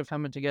sort of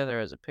coming together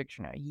as a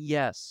picture now.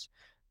 Yes,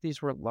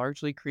 these were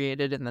largely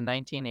created in the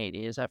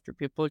 1980s after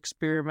people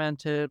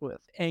experimented with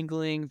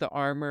angling the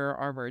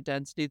armor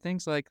density,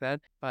 things like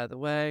that. By the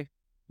way,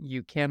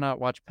 you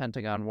cannot watch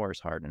Pentagon Wars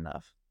hard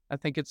enough. I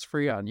think it's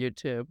free on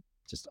YouTube.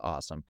 Just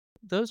awesome.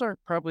 Those aren't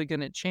probably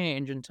going to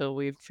change until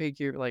we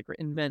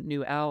invent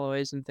new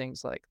alloys and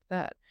things like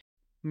that.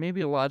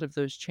 Maybe a lot of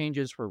those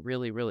changes were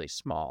really, really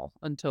small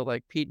until,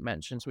 like Pete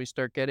mentions, we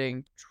start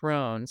getting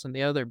drones and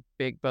the other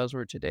big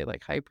buzzword today,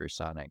 like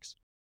hypersonics.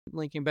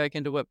 Linking back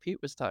into what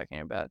Pete was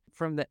talking about,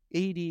 from the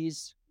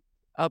 80s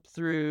up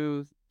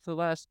through the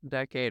last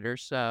decade or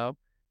so,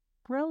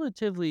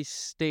 relatively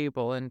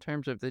stable in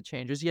terms of the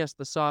changes. Yes,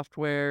 the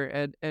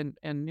software and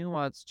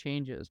nuanced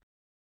changes,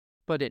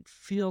 but it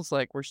feels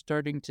like we're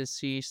starting to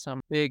see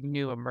some big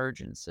new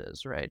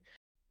emergences, right?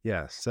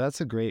 Yes, so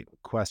that's a great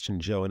question,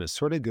 Joe. And it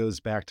sort of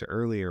goes back to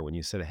earlier when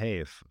you said, hey,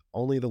 if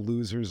only the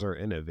losers are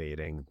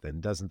innovating,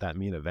 then doesn't that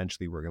mean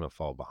eventually we're going to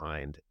fall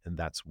behind? And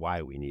that's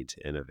why we need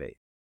to innovate.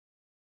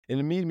 It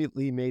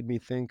immediately made me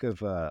think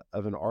of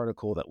an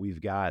article that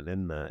we've got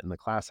in the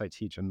class I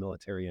teach on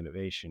military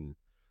innovation,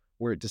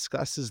 where it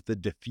discusses the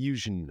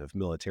diffusion of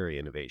military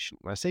innovation.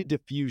 When I say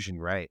diffusion,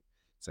 right,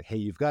 it's like, hey,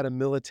 you've got a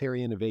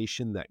military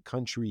innovation that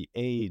country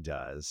A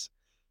does.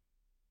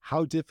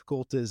 How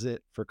difficult is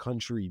it for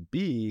country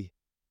B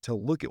to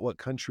look at what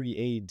country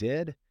A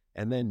did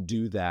and then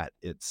do that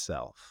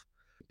itself?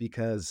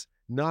 Because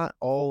not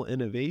all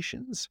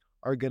innovations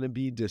are going to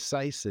be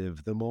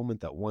decisive the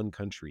moment that one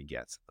country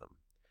gets them.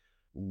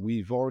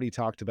 We've already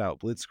talked about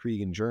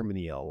Blitzkrieg in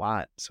Germany a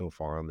lot so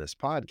far on this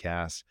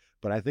podcast,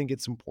 but I think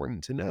it's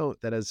important to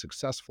note that as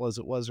successful as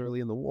it was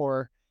early in the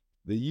war,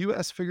 the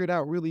U.S. figured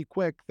out really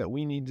quick that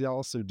we need to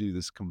also do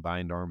this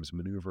combined arms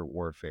maneuver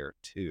warfare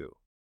too.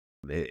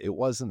 It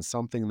wasn't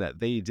something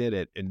that they did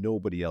it and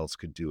nobody else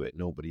could do it.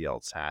 Nobody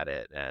else had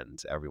it, and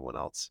everyone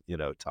else,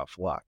 tough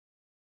luck.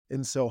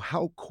 And so,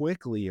 how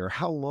quickly or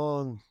how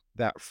long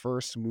that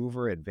first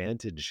mover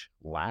advantage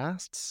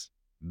lasts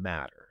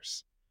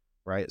matters,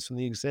 right? So, in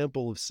the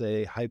example of,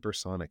 say,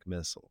 hypersonic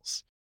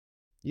missiles,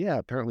 yeah,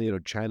 apparently,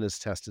 China's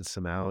tested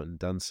some out and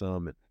done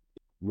some. And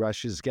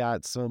Russia's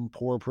got some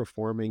poor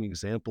performing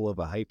example of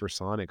a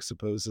hypersonic,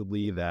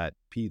 supposedly, that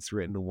Pete's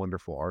written a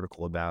wonderful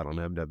article about on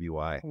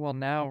MWI. Well,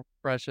 now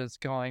Russia's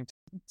going to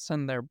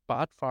send their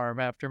bot farm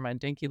after my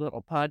dinky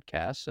little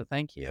podcast, so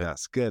thank you.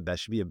 That's good. That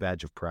should be a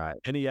badge of pride.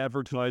 Any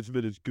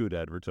advertisement is good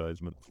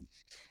advertisement.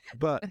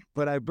 But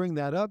I bring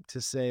that up to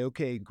say,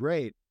 okay,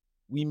 great.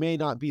 We may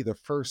not be the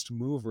first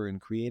mover in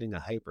creating a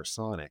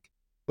hypersonic,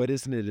 but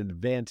isn't it an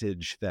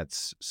advantage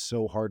that's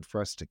so hard for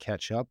us to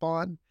catch up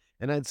on?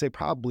 And I'd say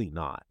probably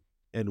not.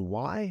 And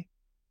why?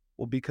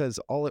 Well, because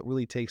all it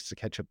really takes to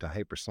catch up to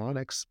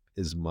hypersonics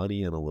is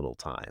money and a little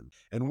time.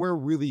 And we're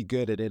really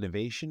good at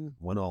innovation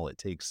when all it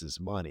takes is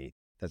money.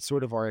 That's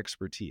sort of our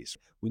expertise.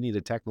 We need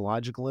a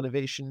technological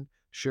innovation.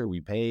 Sure,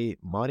 we pay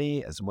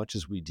money as much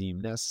as we deem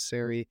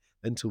necessary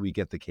until we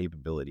get the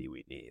capability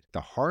we need.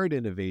 The hard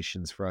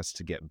innovations for us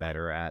to get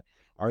better at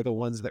are the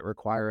ones that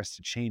require us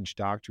to change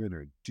doctrine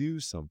or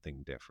do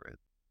something different.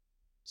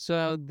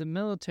 So the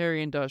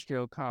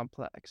military-industrial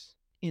complex,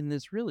 in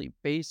this really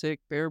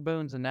basic,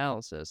 bare-bones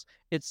analysis,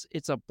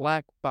 it's a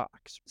black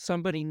box.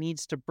 Somebody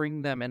needs to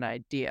bring them an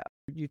idea.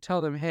 You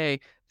tell them, hey,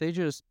 they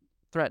just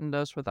threatened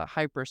us with a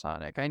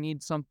hypersonic. I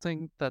need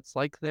something that's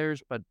like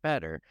theirs but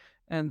better.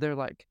 And they're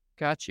like,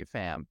 got you,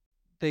 fam.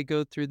 They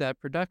go through that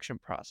production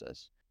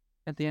process.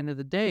 At the end of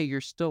the day, you're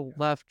still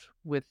left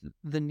with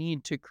the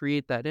need to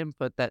create that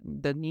input, that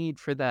the need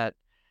for that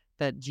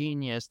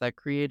genius, that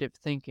creative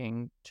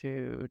thinking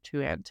to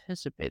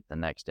anticipate the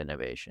next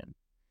innovation.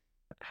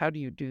 How do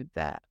you do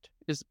that?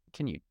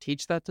 Can you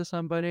teach that to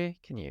somebody?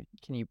 Can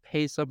you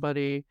pay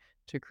somebody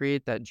to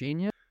create that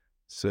genius?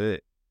 So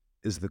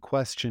is the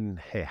question,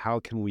 hey, how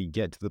can we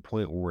get to the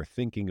point where we're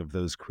thinking of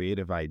those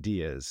creative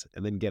ideas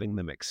and then getting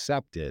them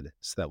accepted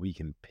so that we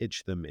can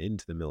pitch them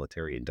into the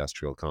military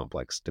industrial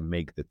complex to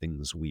make the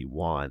things we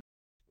want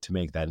to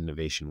make that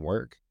innovation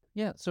work?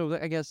 Yeah, so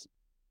I guess,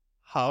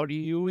 how do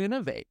you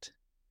innovate?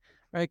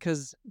 Right?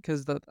 Because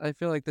I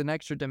feel like the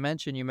extra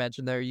dimension you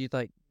mentioned there,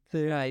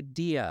 the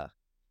idea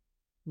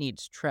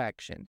needs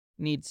traction,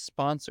 needs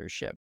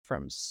sponsorship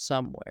from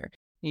somewhere,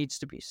 needs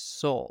to be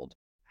sold.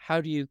 How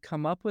do you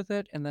come up with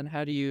it, and then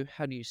how do you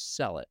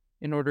sell it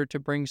in order to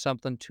bring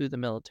something to the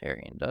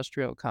military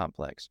industrial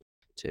complex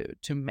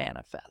to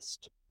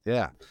manifest?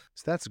 Yeah,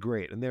 so that's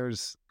great. And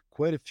there's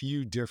quite a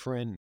few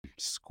different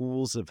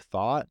schools of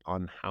thought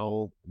on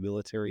how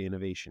military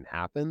innovation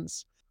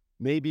happens.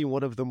 Maybe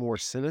one of the more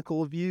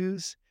cynical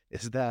views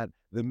is that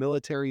the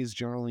military is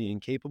generally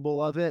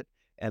incapable of it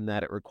and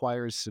that it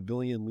requires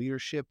civilian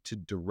leadership to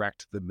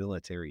direct the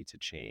military to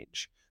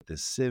change. The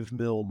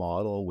CivMil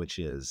model, which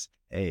is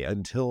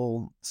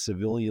until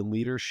civilian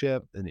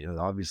leadership, and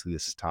obviously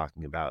this is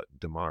talking about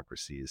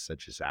democracies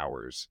such as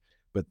ours,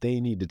 but they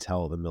need to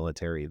tell the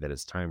military that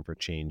it's time for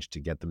change to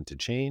get them to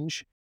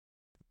change.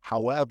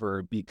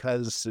 However,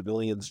 because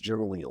civilians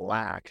generally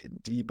lack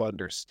deep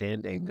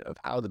understanding of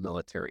how the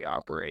military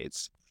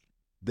operates,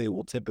 they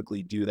will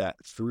typically do that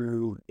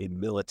through a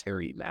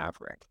military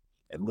maverick.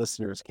 And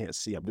listeners can't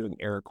see, I'm doing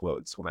air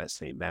quotes when I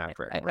say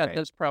maverick. I had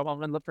this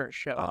problem in the first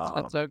show.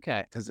 That's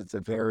okay. Because it's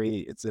a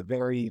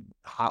very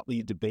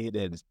hotly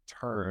debated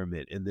term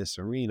in this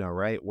arena,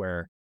 right?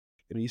 Where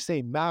you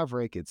say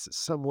maverick, it's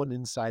someone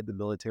inside the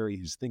military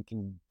who's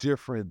thinking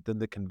different than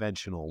the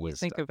conventional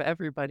wisdom. You think of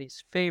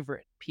everybody's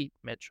favorite Pete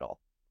Mitchell.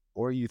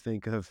 Or you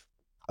think of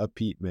a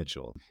Pete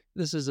Mitchell.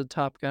 This is a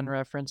Top Gun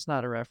reference,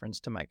 not a reference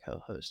to my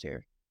co-host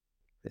here.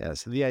 Yeah,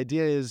 so the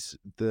idea is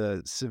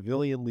the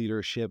civilian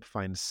leadership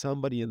finds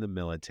somebody in the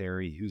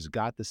military who's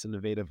got this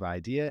innovative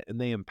idea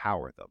and they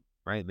empower them,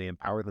 right? And they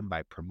empower them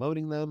by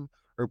promoting them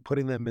or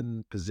putting them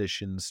in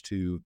positions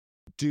to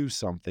do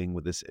something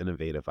with this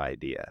innovative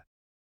idea.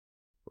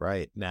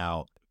 Right.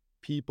 Now,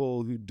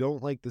 people who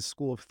don't like the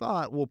school of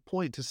thought will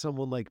point to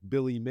someone like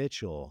Billy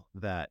Mitchell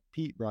that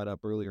Pete brought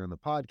up earlier in the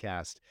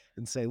podcast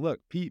and say,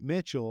 look, Pete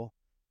Mitchell,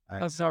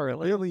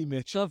 Billy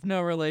Mitchell. Of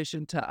no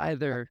relation to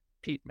either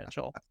Pete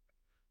Mitchell.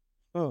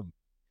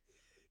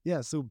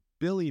 Yeah, so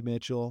Billy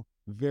Mitchell,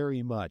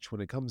 very much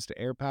when it comes to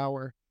air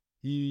power,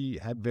 he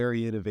had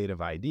very innovative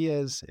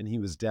ideas and he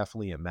was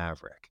definitely a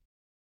maverick.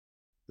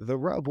 The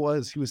rub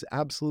was he was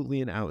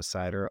absolutely an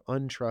outsider,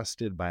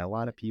 untrusted by a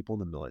lot of people in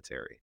the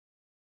military.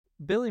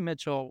 Billy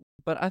Mitchell,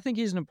 but I think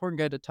he's an important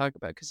guy to talk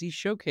about because he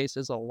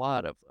showcases a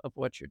lot of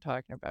what you're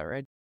talking about,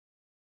 right?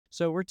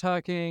 So we're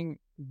talking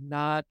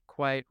not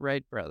quite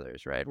Wright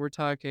brothers, right? We're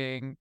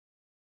talking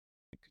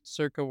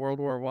circa World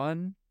War I,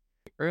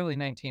 early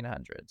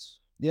 1900s.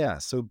 Yeah,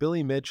 so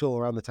Billy Mitchell,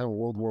 around the time of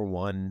World War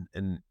One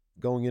and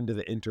going into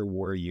the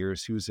interwar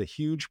years, he was a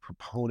huge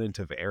proponent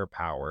of air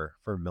power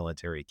for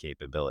military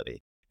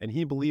capability. And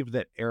he believed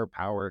that air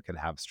power could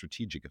have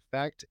strategic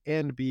effect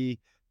and be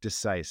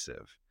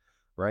decisive,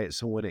 right?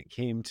 So when it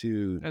came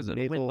to As in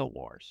win the naval,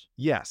 wars.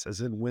 yes, as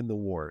in win the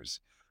wars,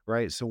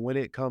 right? So when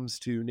it comes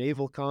to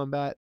naval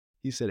combat,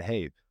 he said,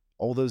 hey,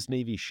 all those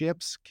Navy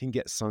ships can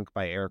get sunk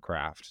by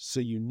aircraft. So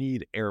you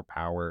need air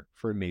power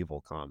for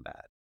naval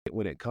combat.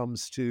 When it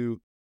comes to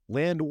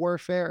land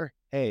warfare,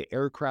 hey,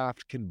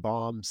 aircraft can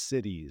bomb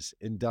cities,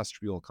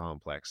 industrial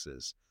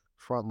complexes,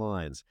 front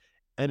lines,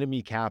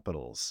 enemy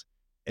capitals,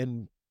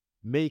 and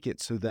make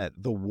it so that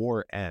the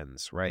war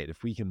ends, right?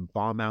 If we can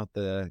bomb out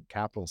the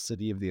capital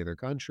city of the other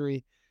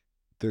country,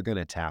 they're going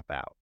to tap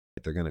out.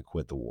 They're going to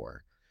quit the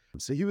war.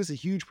 So he was a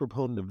huge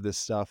proponent of this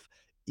stuff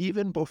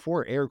even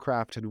before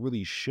aircraft had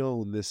really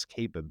shown this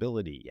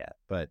capability yet.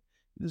 But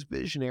he was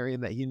visionary in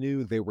that he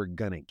knew they were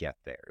going to get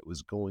there. It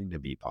was going to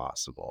be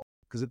possible.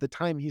 Because at the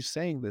time he's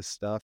saying this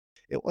stuff,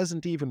 it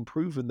wasn't even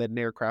proven that an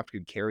aircraft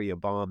could carry a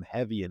bomb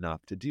heavy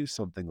enough to do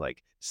something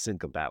like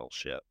sink a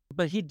battleship.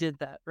 But he did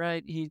that,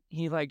 right?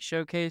 He like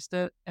showcased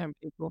it and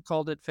people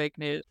called it fake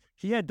news.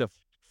 He had to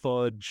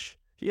fudge.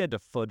 He had to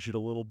fudge it a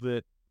little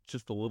bit,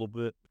 just a little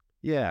bit.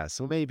 Yeah,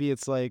 so maybe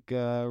it's like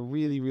a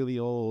really, really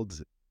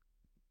old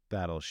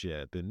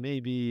battleship, and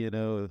maybe,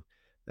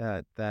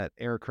 that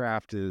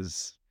aircraft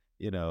is,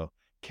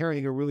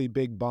 carrying a really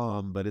big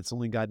bomb, but it's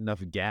only got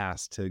enough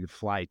gas to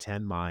fly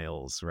 10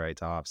 miles, right,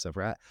 to offset.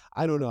 Right?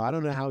 I don't know. I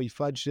don't know how he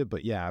fudged it,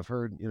 but yeah, I've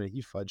heard,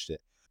 he fudged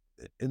it.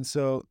 And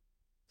so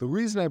the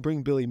reason I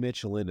bring Billy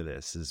Mitchell into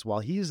this is while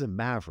he's a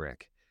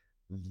maverick,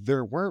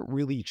 there weren't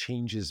really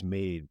changes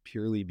made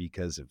purely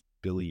because of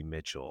Billy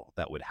Mitchell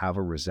that would have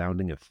a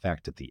resounding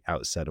effect at the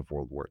outset of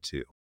World War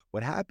II.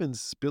 What happens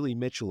is Billy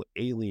Mitchell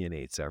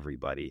alienates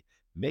everybody,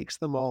 makes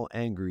them all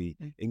angry,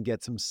 and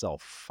gets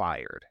himself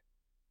fired.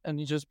 And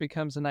he just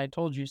becomes an I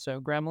told you so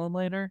gremlin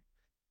later.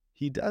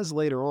 He does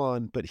later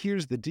on, but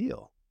here's the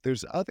deal.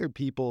 There's other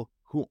people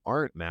who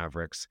aren't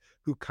mavericks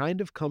who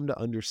kind of come to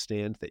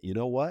understand that, you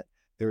know what?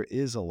 There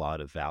is a lot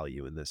of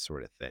value in this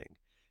sort of thing.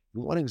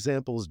 And one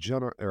example is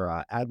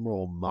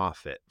Admiral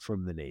Moffett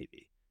from the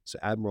Navy. So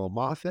Admiral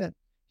Moffett,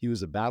 he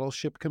was a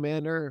battleship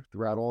commander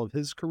throughout all of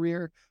his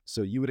career.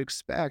 So you would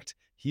expect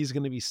he's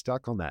going to be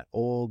stuck on that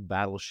old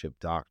battleship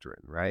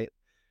doctrine, right?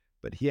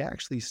 But he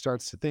actually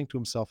starts to think to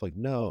himself like,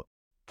 no,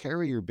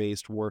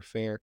 carrier-based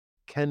warfare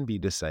can be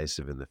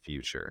decisive in the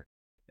future.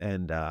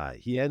 And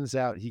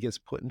he gets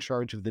put in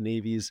charge of the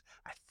Navy's,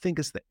 I think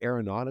it's the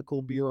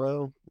Aeronautical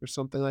Bureau or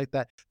something like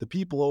that. The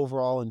people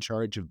overall in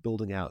charge of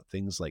building out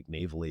things like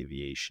naval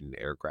aviation,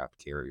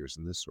 aircraft carriers,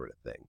 and this sort of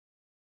thing.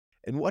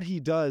 And what he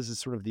does is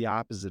sort of the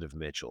opposite of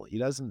Mitchell. He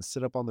doesn't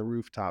sit up on the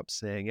rooftop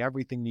saying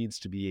everything needs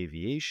to be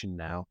aviation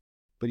now,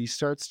 but he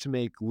starts to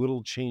make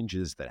little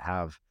changes that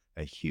have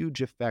a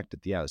huge effect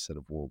at the outset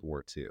of World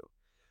War II.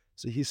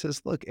 So he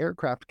says, look,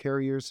 aircraft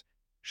carriers,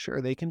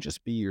 sure, they can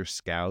just be your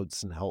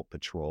scouts and help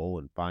patrol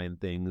and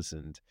find things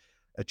and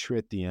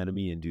attrit the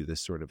enemy and do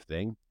this sort of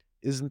thing.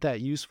 Isn't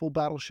that useful,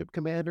 battleship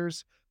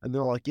commanders? And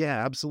they're like,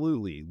 yeah,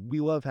 absolutely. We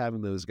love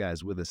having those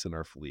guys with us in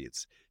our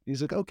fleets. And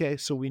he's like, okay,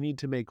 so we need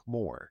to make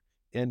more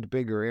and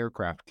bigger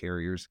aircraft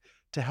carriers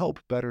to help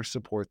better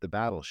support the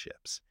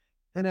battleships.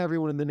 And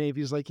everyone in the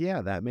Navy is like,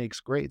 yeah, that makes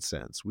great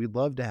sense. We'd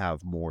love to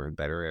have more and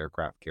better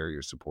aircraft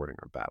carriers supporting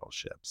our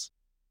battleships.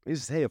 He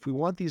says, hey, if we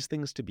want these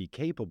things to be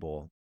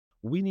capable,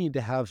 we need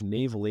to have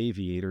naval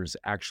aviators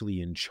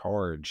actually in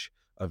charge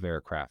of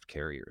aircraft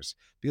carriers.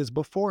 Because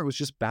before it was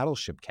just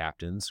battleship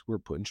captains who were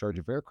put in charge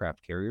of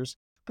aircraft carriers,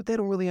 but they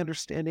don't really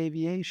understand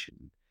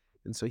aviation.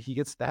 And so he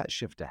gets that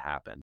shift to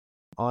happen.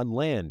 On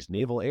land,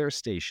 naval air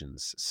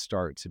stations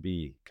start to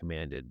be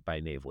commanded by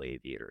naval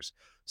aviators.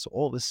 So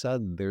all of a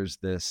sudden, there's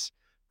this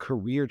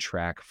career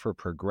track for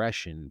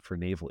progression for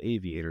naval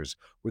aviators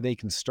where they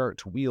can start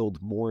to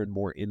wield more and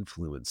more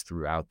influence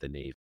throughout the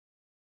Navy.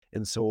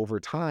 And so over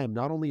time,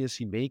 not only is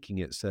he making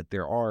it so that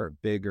there are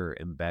bigger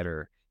and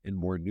better and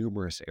more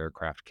numerous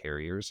aircraft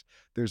carriers,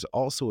 there's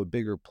also a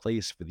bigger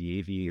place for the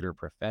aviator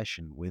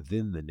profession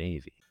within the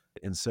Navy.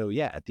 And so,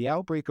 yeah, at the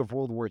outbreak of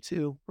World War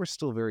II, we're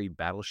still very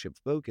battleship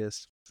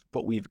focused,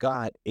 but we've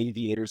got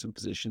aviators in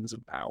positions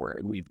of power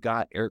and we've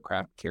got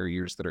aircraft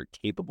carriers that are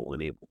capable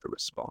and able to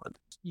respond.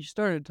 You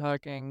started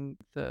talking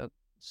the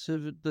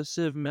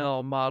Civ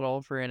Mill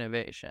model for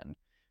innovation.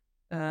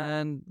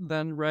 And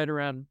then right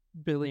around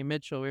Billy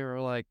Mitchell, we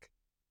were like,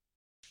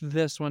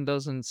 this one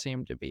doesn't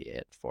seem to be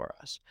it for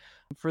us.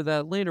 For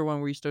that later one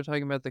where you start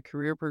talking about the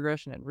career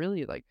progression and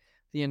really like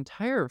the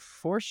entire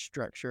force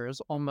structure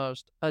is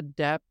almost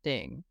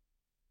adapting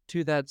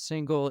to that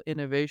single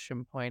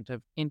innovation point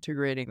of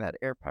integrating that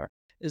air power.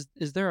 Is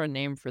there a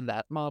name for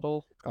that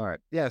model? All right.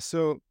 Yeah.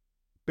 So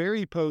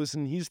Barry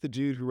Posen, he's the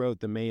dude who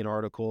wrote the main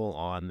article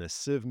on the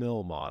Civ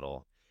Mill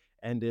model.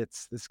 And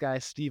it's this guy,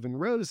 Stephen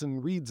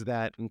Rosen, reads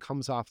that and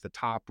comes off the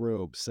top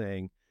rope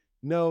saying,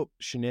 no,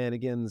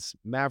 shenanigans,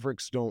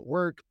 Mavericks don't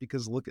work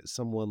because look at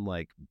someone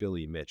like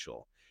Billy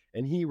Mitchell.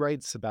 And he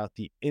writes about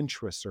the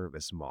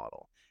intra-service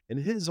model. And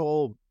his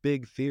whole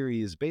big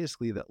theory is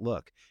basically that,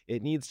 look,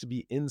 it needs to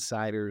be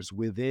insiders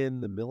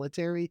within the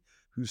military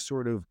who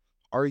sort of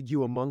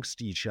argue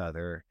amongst each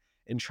other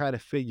and try to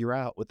figure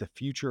out what the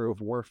future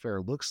of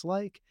warfare looks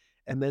like,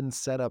 and then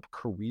set up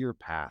career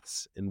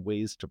paths and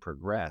ways to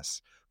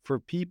progress for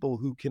people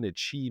who can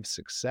achieve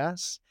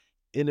success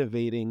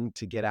innovating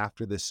to get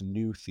after this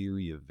new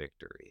theory of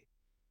victory.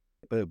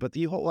 But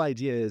the whole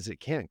idea is it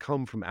can't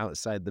come from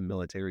outside the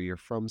military or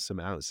from some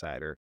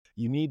outsider.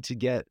 You need to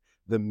get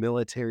the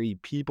military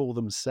people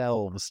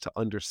themselves to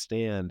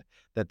understand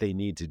that they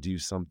need to do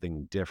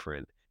something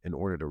different in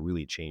order to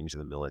really change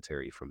the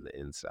military from the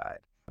inside.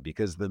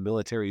 Because the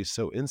military is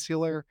so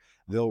insular,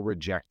 they'll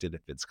reject it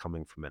if it's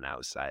coming from an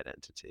outside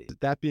entity.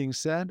 That being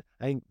said,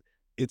 I think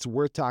it's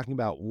worth talking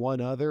about one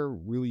other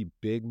really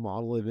big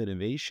model of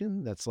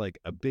innovation that's like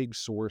a big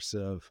source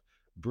of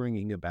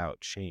bringing about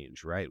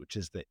change, right? Which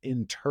is the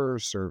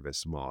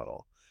inter-service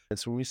model. And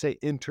so when we say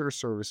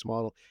inter-service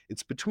model,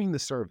 it's between the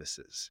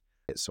services.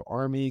 So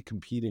Army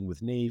competing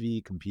with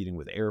Navy, competing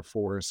with Air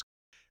Force.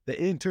 The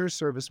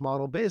inter-service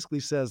model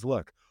basically says,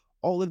 look,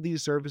 all of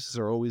these services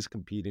are always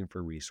competing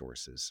for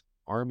resources.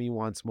 Army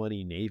wants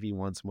money, Navy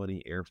wants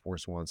money, Air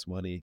Force wants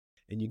money,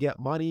 and you get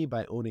money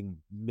by owning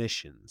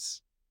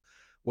missions.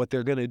 What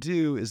they're going to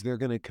do is they're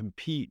going to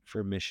compete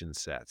for mission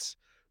sets.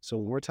 So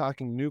when we're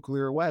talking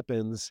nuclear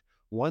weapons,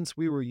 once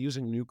we were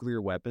using nuclear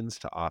weapons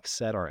to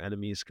offset our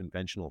enemy's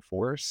conventional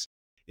force,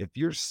 if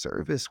your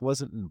service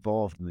wasn't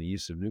involved in the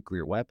use of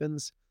nuclear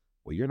weapons,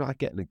 well, you're not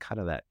getting a cut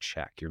of that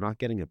check. You're not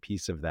getting a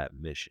piece of that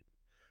mission.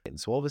 And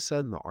so all of a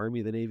sudden, the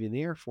Army, the Navy, and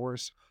the Air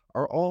Force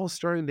are all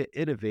starting to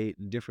innovate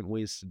in different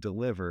ways to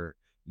deliver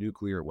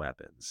nuclear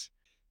weapons.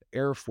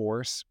 Air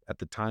Force, at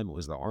the time it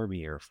was the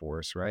Army Air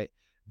Force, right?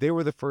 They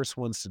were the first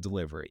ones to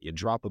deliver it. You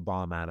drop a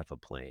bomb out of a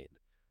plane.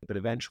 But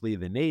eventually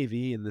the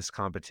Navy in this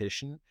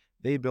competition,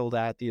 they build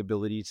out the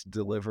ability to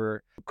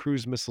deliver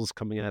cruise missiles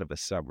coming out of a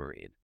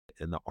submarine.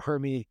 And the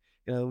Army,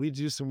 we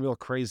do some real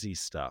crazy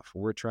stuff.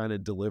 We're trying to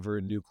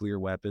deliver nuclear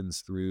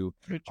weapons through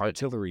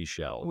artillery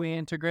shells. We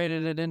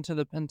integrated it into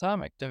the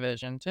Pentomic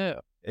Division too.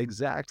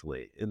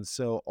 Exactly. And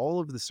so all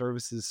of the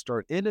services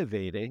start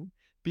innovating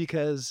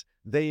because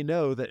they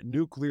know that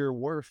nuclear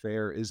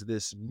warfare is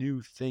this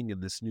new thing in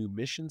this new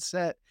mission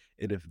set.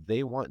 And if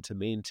they want to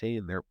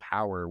maintain their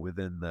power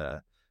within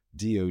the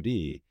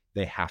DoD,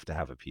 they have to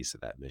have a piece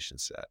of that mission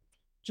set.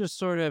 Just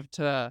sort of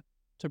to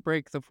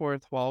break the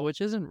fourth wall, which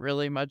isn't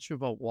really much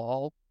of a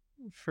wall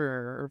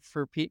for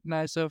Pete and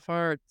I so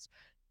far.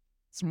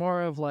 It's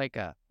more of like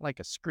a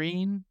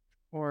screen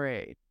or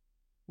a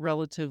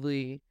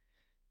relatively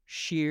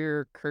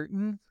sheer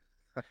curtain.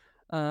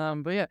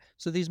 But yeah,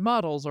 so these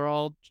models are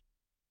all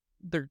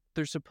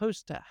they're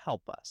supposed to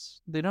help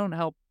us. They don't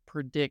help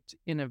predict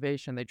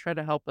innovation. They try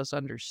to help us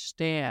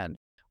understand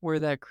where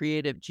that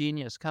creative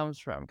genius comes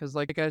from. Because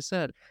like I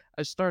said,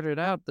 I started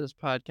out this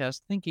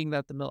podcast thinking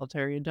that the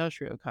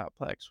military-industrial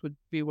complex would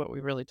be what we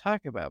really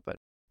talk about, but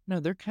no,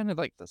 they're kind of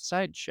like the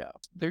sideshow.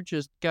 They're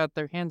just got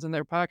their hands in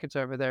their pockets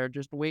over there,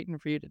 just waiting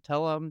for you to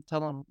tell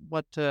them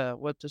what to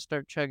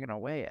start chugging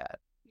away at.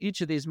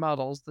 Each of these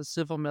models, the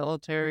civil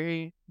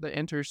military, the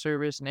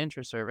inter-service and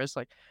intra-service,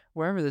 like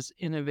wherever this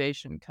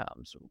innovation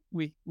comes,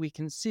 we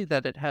can see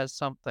that it has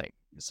something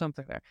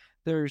there.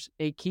 There's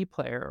a key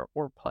player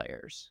or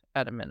players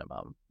at a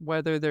minimum,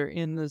 whether they're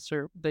in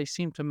the they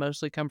seem to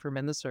mostly come from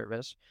in the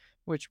service,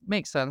 which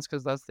makes sense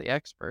because that's the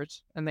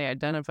experts, and they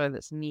identify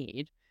this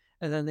need,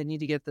 and then they need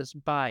to get this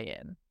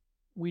buy-in.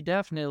 We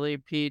definitely,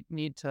 Pete,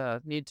 need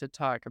to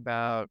talk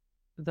about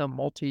the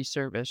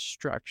multi-service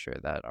structure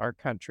that our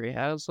country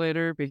has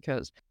later,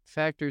 because it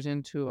factors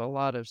into a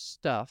lot of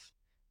stuff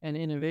and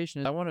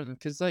innovation. I wanted,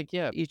 because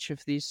each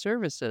of these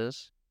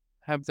services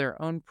have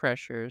their own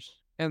pressures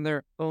and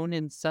their own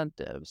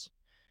incentives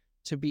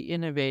to be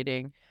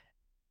innovating,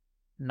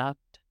 not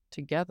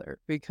together,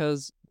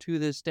 because to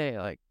this day,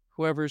 like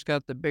whoever's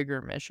got the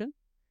bigger mission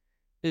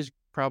is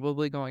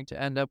probably going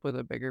to end up with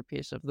a bigger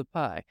piece of the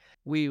pie.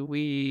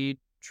 We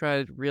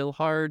tried real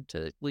hard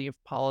to leave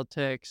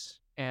politics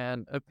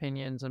and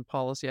opinions and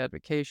policy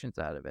advocations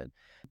out of it.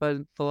 But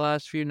the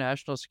last few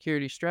national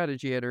security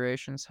strategy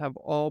iterations have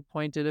all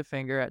pointed a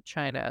finger at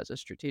China as a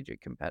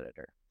strategic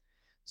competitor,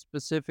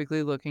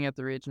 specifically looking at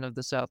the region of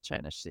the South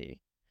China Sea.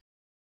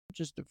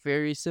 Just a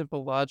very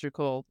simple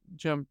logical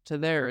jump to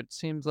there. It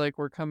seems like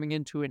we're coming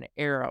into an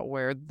era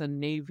where the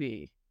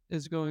Navy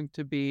is going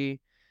to be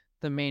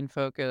the main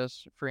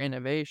focus for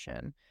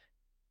innovation.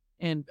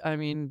 And I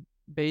mean,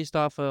 based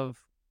off of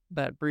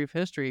that brief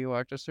history you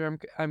walked us through,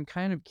 I'm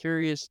kind of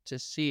curious to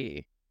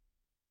see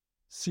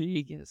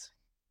is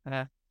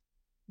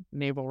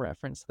naval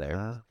reference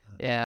there.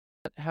 Yeah,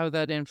 how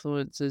that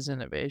influences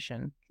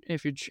innovation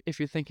if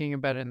you're thinking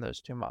about it in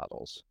those two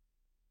models.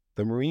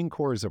 The Marine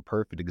Corps is a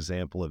perfect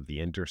example of the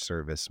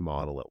inter-service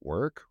model at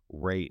work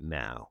right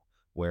now,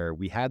 where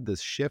we had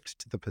this shift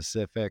to the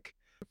Pacific.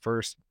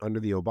 First, under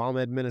the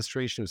Obama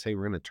administration, it was, hey,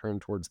 we're going to turn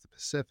towards the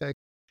Pacific.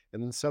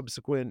 And then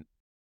subsequent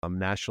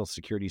national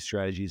security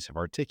strategies have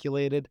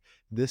articulated,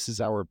 this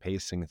is our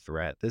pacing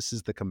threat. This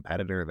is the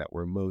competitor that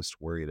we're most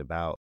worried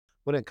about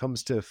when it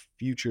comes to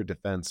future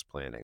defense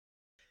planning.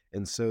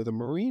 And so the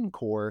Marine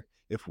Corps,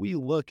 if we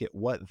look at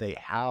what they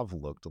have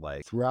looked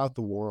like throughout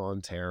the War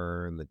on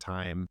Terror and the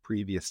time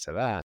previous to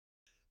that,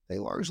 they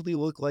largely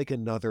look like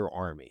another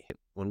army.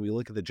 When we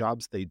look at the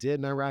jobs they did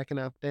in Iraq and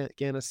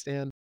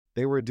Afghanistan,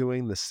 they were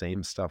doing the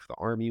same stuff the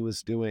army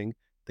was doing.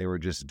 They were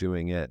just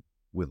doing it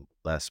with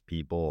less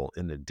people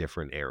in a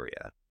different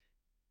area.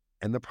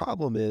 And the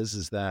problem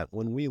is that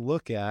when we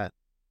look at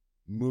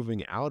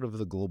moving out of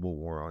the global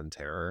war on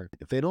terror,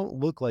 if they don't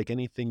look like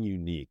anything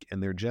unique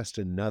and they're just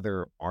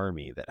another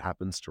army that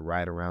happens to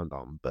ride around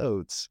on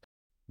boats,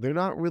 they're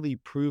not really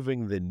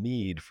proving the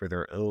need for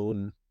their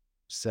own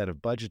set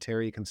of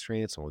budgetary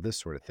constraints or this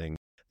sort of thing.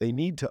 They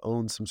need to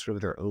own some sort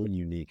of their own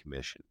unique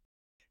mission.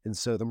 And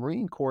so the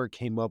Marine Corps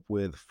came up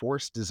with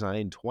Force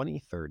Design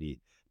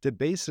 2030 to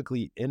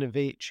basically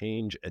innovate,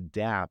 change,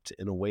 adapt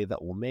in a way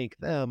that will make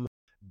them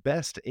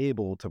best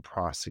able to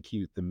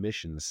prosecute the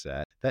mission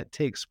set that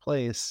takes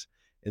place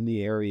in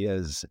the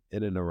areas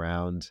in and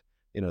around,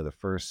 the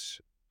first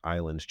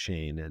island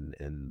chain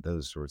and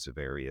those sorts of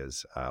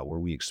areas where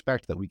we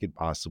expect that we could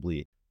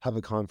possibly have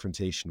a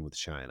confrontation with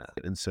China.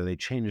 And so they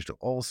changed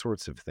all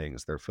sorts of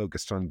things. They're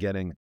focused on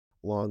getting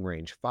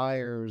long-range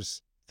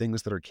fires,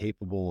 things that are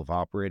capable of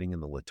operating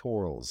in the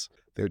littorals.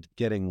 They're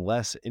getting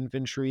less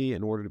infantry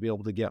in order to be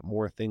able to get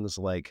more things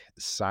like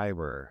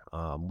cyber,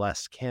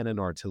 less cannon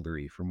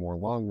artillery for more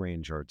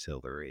long-range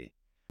artillery,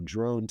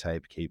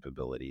 drone-type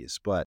capabilities.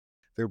 But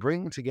they're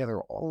bringing together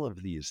all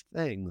of these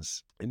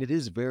things, and it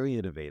is very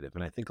innovative.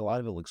 And I think a lot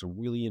of it looks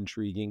really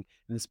intriguing,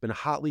 and it's been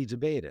hotly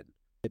debated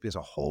because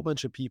a whole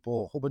bunch of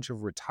people, a whole bunch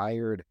of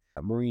retired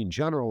Marine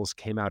generals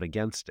came out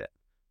against it,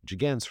 which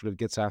again sort of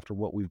gets after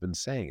what we've been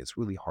saying. It's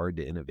really hard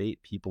to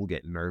innovate. People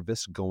get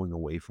nervous going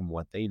away from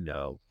what they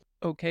know.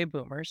 Okay,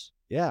 boomers.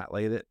 Yeah,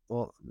 like that.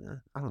 Well,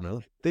 I don't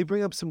know. They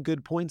bring up some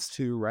good points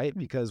too, right?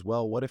 Because,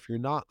 well, what if you're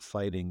not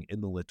fighting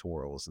in the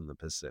littorals in the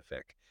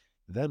Pacific?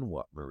 Then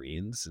what,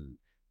 Marines? And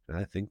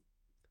I think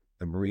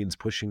the Marines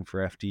pushing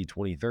for FD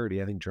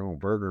 2030, I think General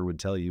Berger would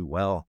tell you,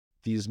 well,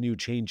 these new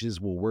changes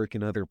will work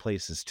in other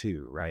places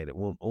too, right? It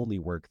won't only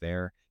work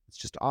there. It's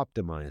just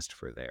optimized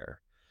for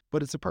there.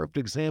 But it's a perfect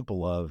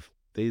example of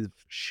they've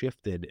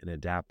shifted and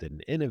adapted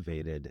and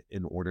innovated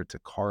in order to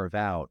carve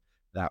out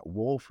that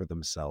role for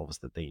themselves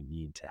that they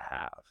need to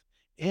have,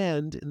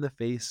 and in the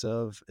face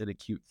of an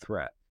acute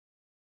threat.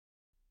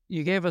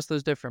 You gave us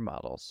those different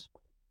models.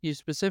 You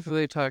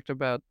specifically talked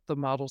about the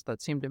models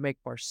that seem to make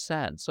more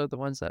sense, so the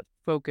ones that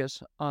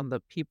focus on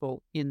the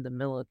people in the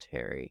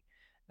military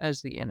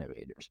as the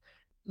innovators.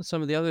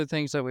 Some of the other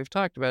things that we've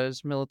talked about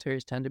is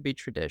militaries tend to be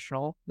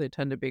traditional. They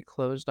tend to be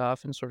closed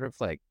off and sort of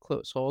like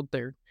close hold.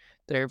 They're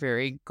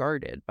very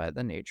guarded by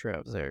the nature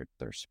of they're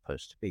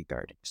supposed to be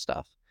guarding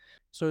stuff.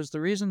 So is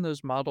the reason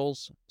those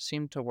models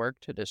seem to work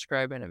to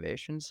describe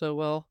innovation so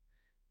well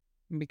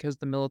because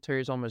the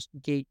military is almost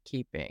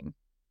gatekeeping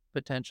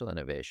potential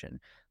innovation?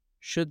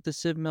 Should the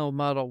CivMil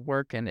model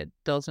work and it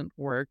doesn't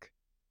work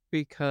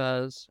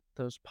because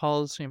those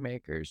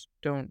policymakers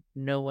don't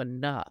know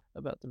enough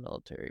about the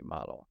military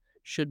model?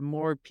 Should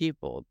more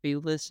people be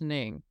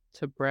listening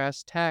to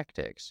brass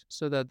tactics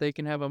so that they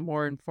can have a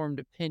more informed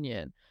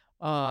opinion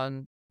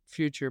on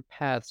future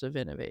paths of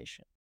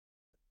innovation?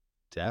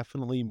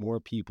 Definitely more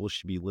people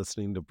should be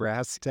listening to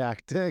brass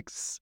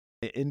tactics.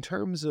 In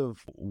terms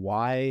of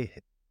why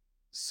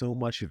so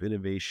much of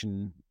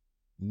innovation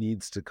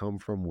needs to come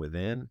from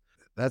within,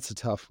 that's a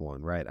tough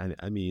one, right?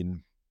 I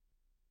mean,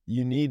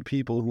 you need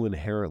people who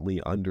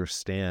inherently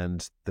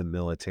understand the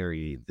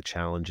military, the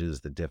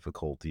challenges, the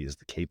difficulties,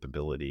 the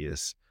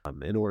capabilities,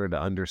 in order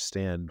to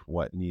understand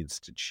what needs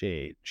to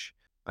change.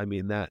 I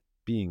mean, that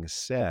being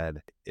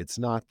said, it's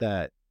not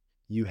that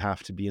you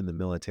have to be in the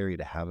military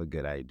to have a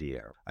good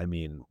idea. I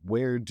mean,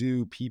 where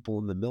do people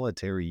in the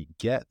military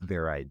get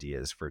their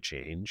ideas for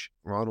change?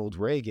 Ronald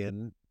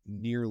Reagan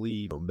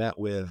nearly met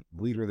with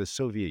the leader of the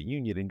Soviet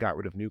Union and got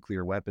rid of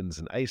nuclear weapons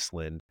in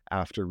Iceland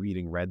after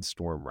reading Red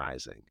Storm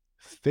Rising.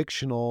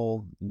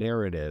 Fictional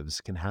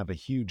narratives can have a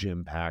huge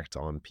impact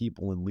on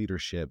people in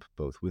leadership,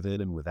 both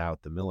within and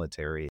without the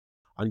military,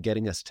 on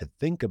getting us to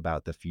think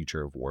about the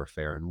future of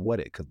warfare and what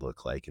it could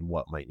look like and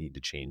what might need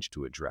to change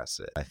to address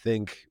it. I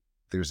think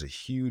there's a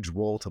huge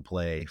role to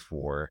play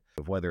for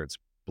whether it's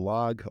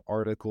blog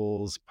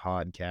articles,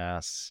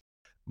 podcasts,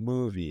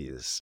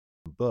 movies,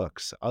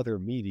 books, other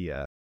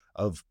media,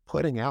 of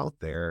putting out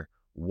there,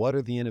 what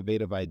are the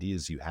innovative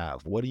ideas you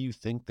have? What do you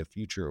think the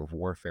future of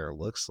warfare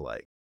looks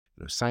like?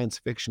 Science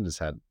fiction has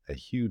had a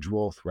huge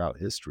role throughout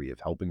history of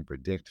helping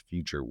predict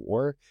future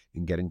war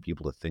and getting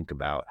people to think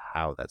about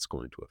how that's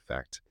going to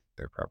affect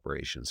their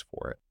preparations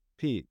for it.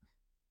 Pete,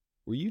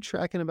 were you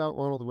tracking about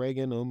Ronald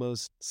Reagan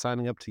almost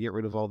signing up to get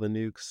rid of all the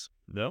nukes?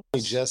 No. I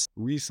just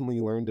recently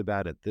learned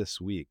about it this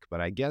week,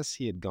 but I guess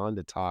he had gone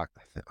to talk.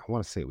 I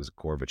want to say it was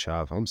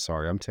Gorbachev. I'm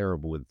sorry, I'm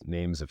terrible with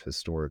names of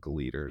historical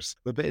leaders.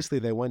 But basically,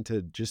 they went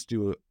to just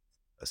do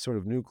sort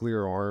of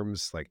nuclear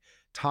arms, like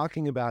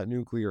talking about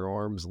nuclear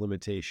arms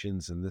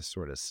limitations and this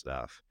sort of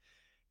stuff.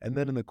 And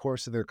then in the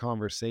course of their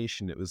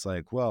conversation, it was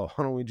like, well,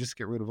 why don't we just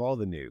get rid of all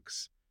the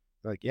nukes?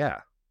 They're like, yeah,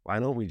 why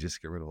don't we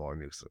just get rid of all the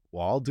nukes?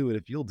 Well, I'll do it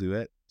if you'll do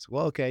it. So,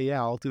 well, okay, yeah,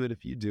 I'll do it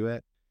if you do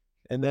it.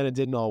 And then it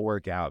didn't all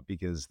work out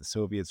because the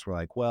Soviets were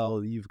like,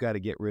 well, you've got to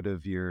get rid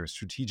of your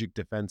strategic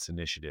defense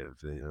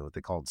initiative, what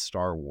they called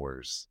Star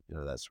Wars,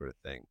 that sort of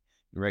thing.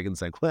 And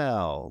Reagan's like,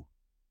 well,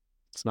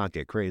 let's not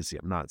get crazy.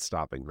 I'm not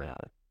stopping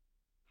that.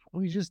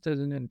 We just did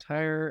an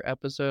entire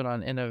episode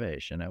on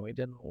innovation, and we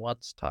didn't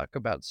once talk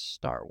about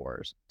Star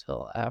Wars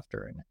until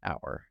after an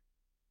hour.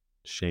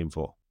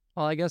 Shameful.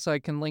 Well, I guess I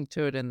can link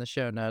to it in the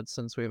show notes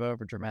since we've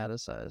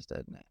over-dramatized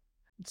it.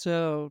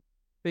 So,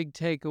 big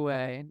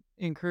takeaway,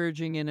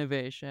 encouraging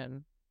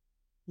innovation,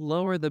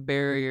 lower the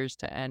barriers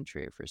to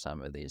entry for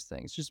some of these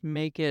things. Just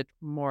make it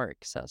more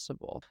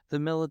accessible. The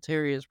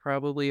military is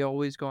probably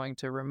always going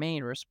to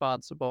remain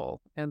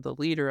responsible and the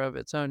leader of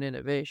its own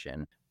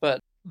innovation,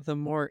 but the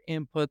more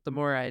input, the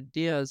more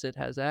ideas it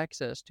has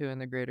access to in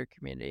the greater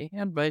community,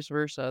 and vice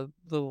versa,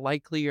 the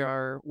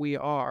likelier we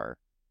are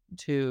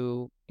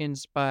to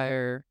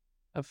inspire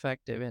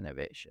effective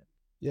innovation.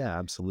 Yeah,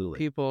 absolutely.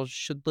 People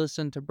should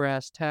listen to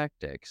brass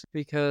tactics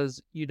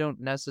because you don't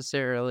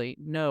necessarily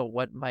know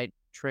what might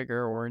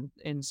trigger or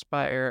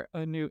inspire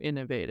a new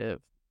innovative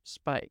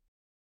spike.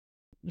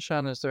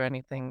 Sean, is there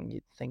anything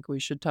you think we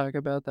should talk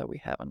about that we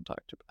haven't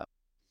talked about?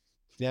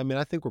 Yeah, I mean,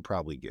 I think we're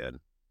probably good.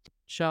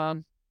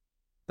 Sean,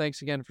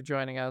 thanks again for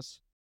joining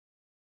us.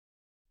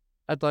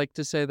 I'd like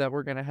to say that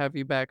we're going to have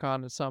you back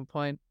on at some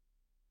point.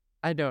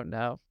 I don't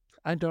know.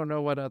 I don't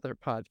know what other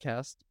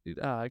podcast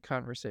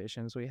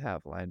conversations we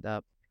have lined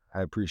up.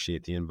 I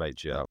appreciate the invite,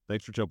 Joe.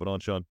 Thanks for jumping on,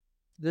 Sean.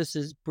 This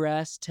is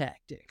Brass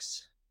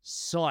Tactics,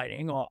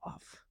 signing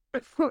off.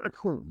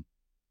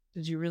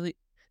 Did you really?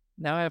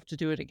 Now I have to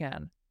do it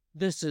again.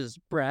 This is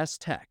Brass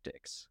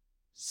Tactics,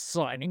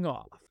 signing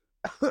off.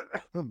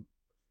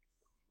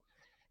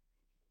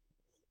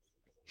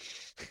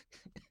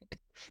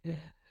 Yeah.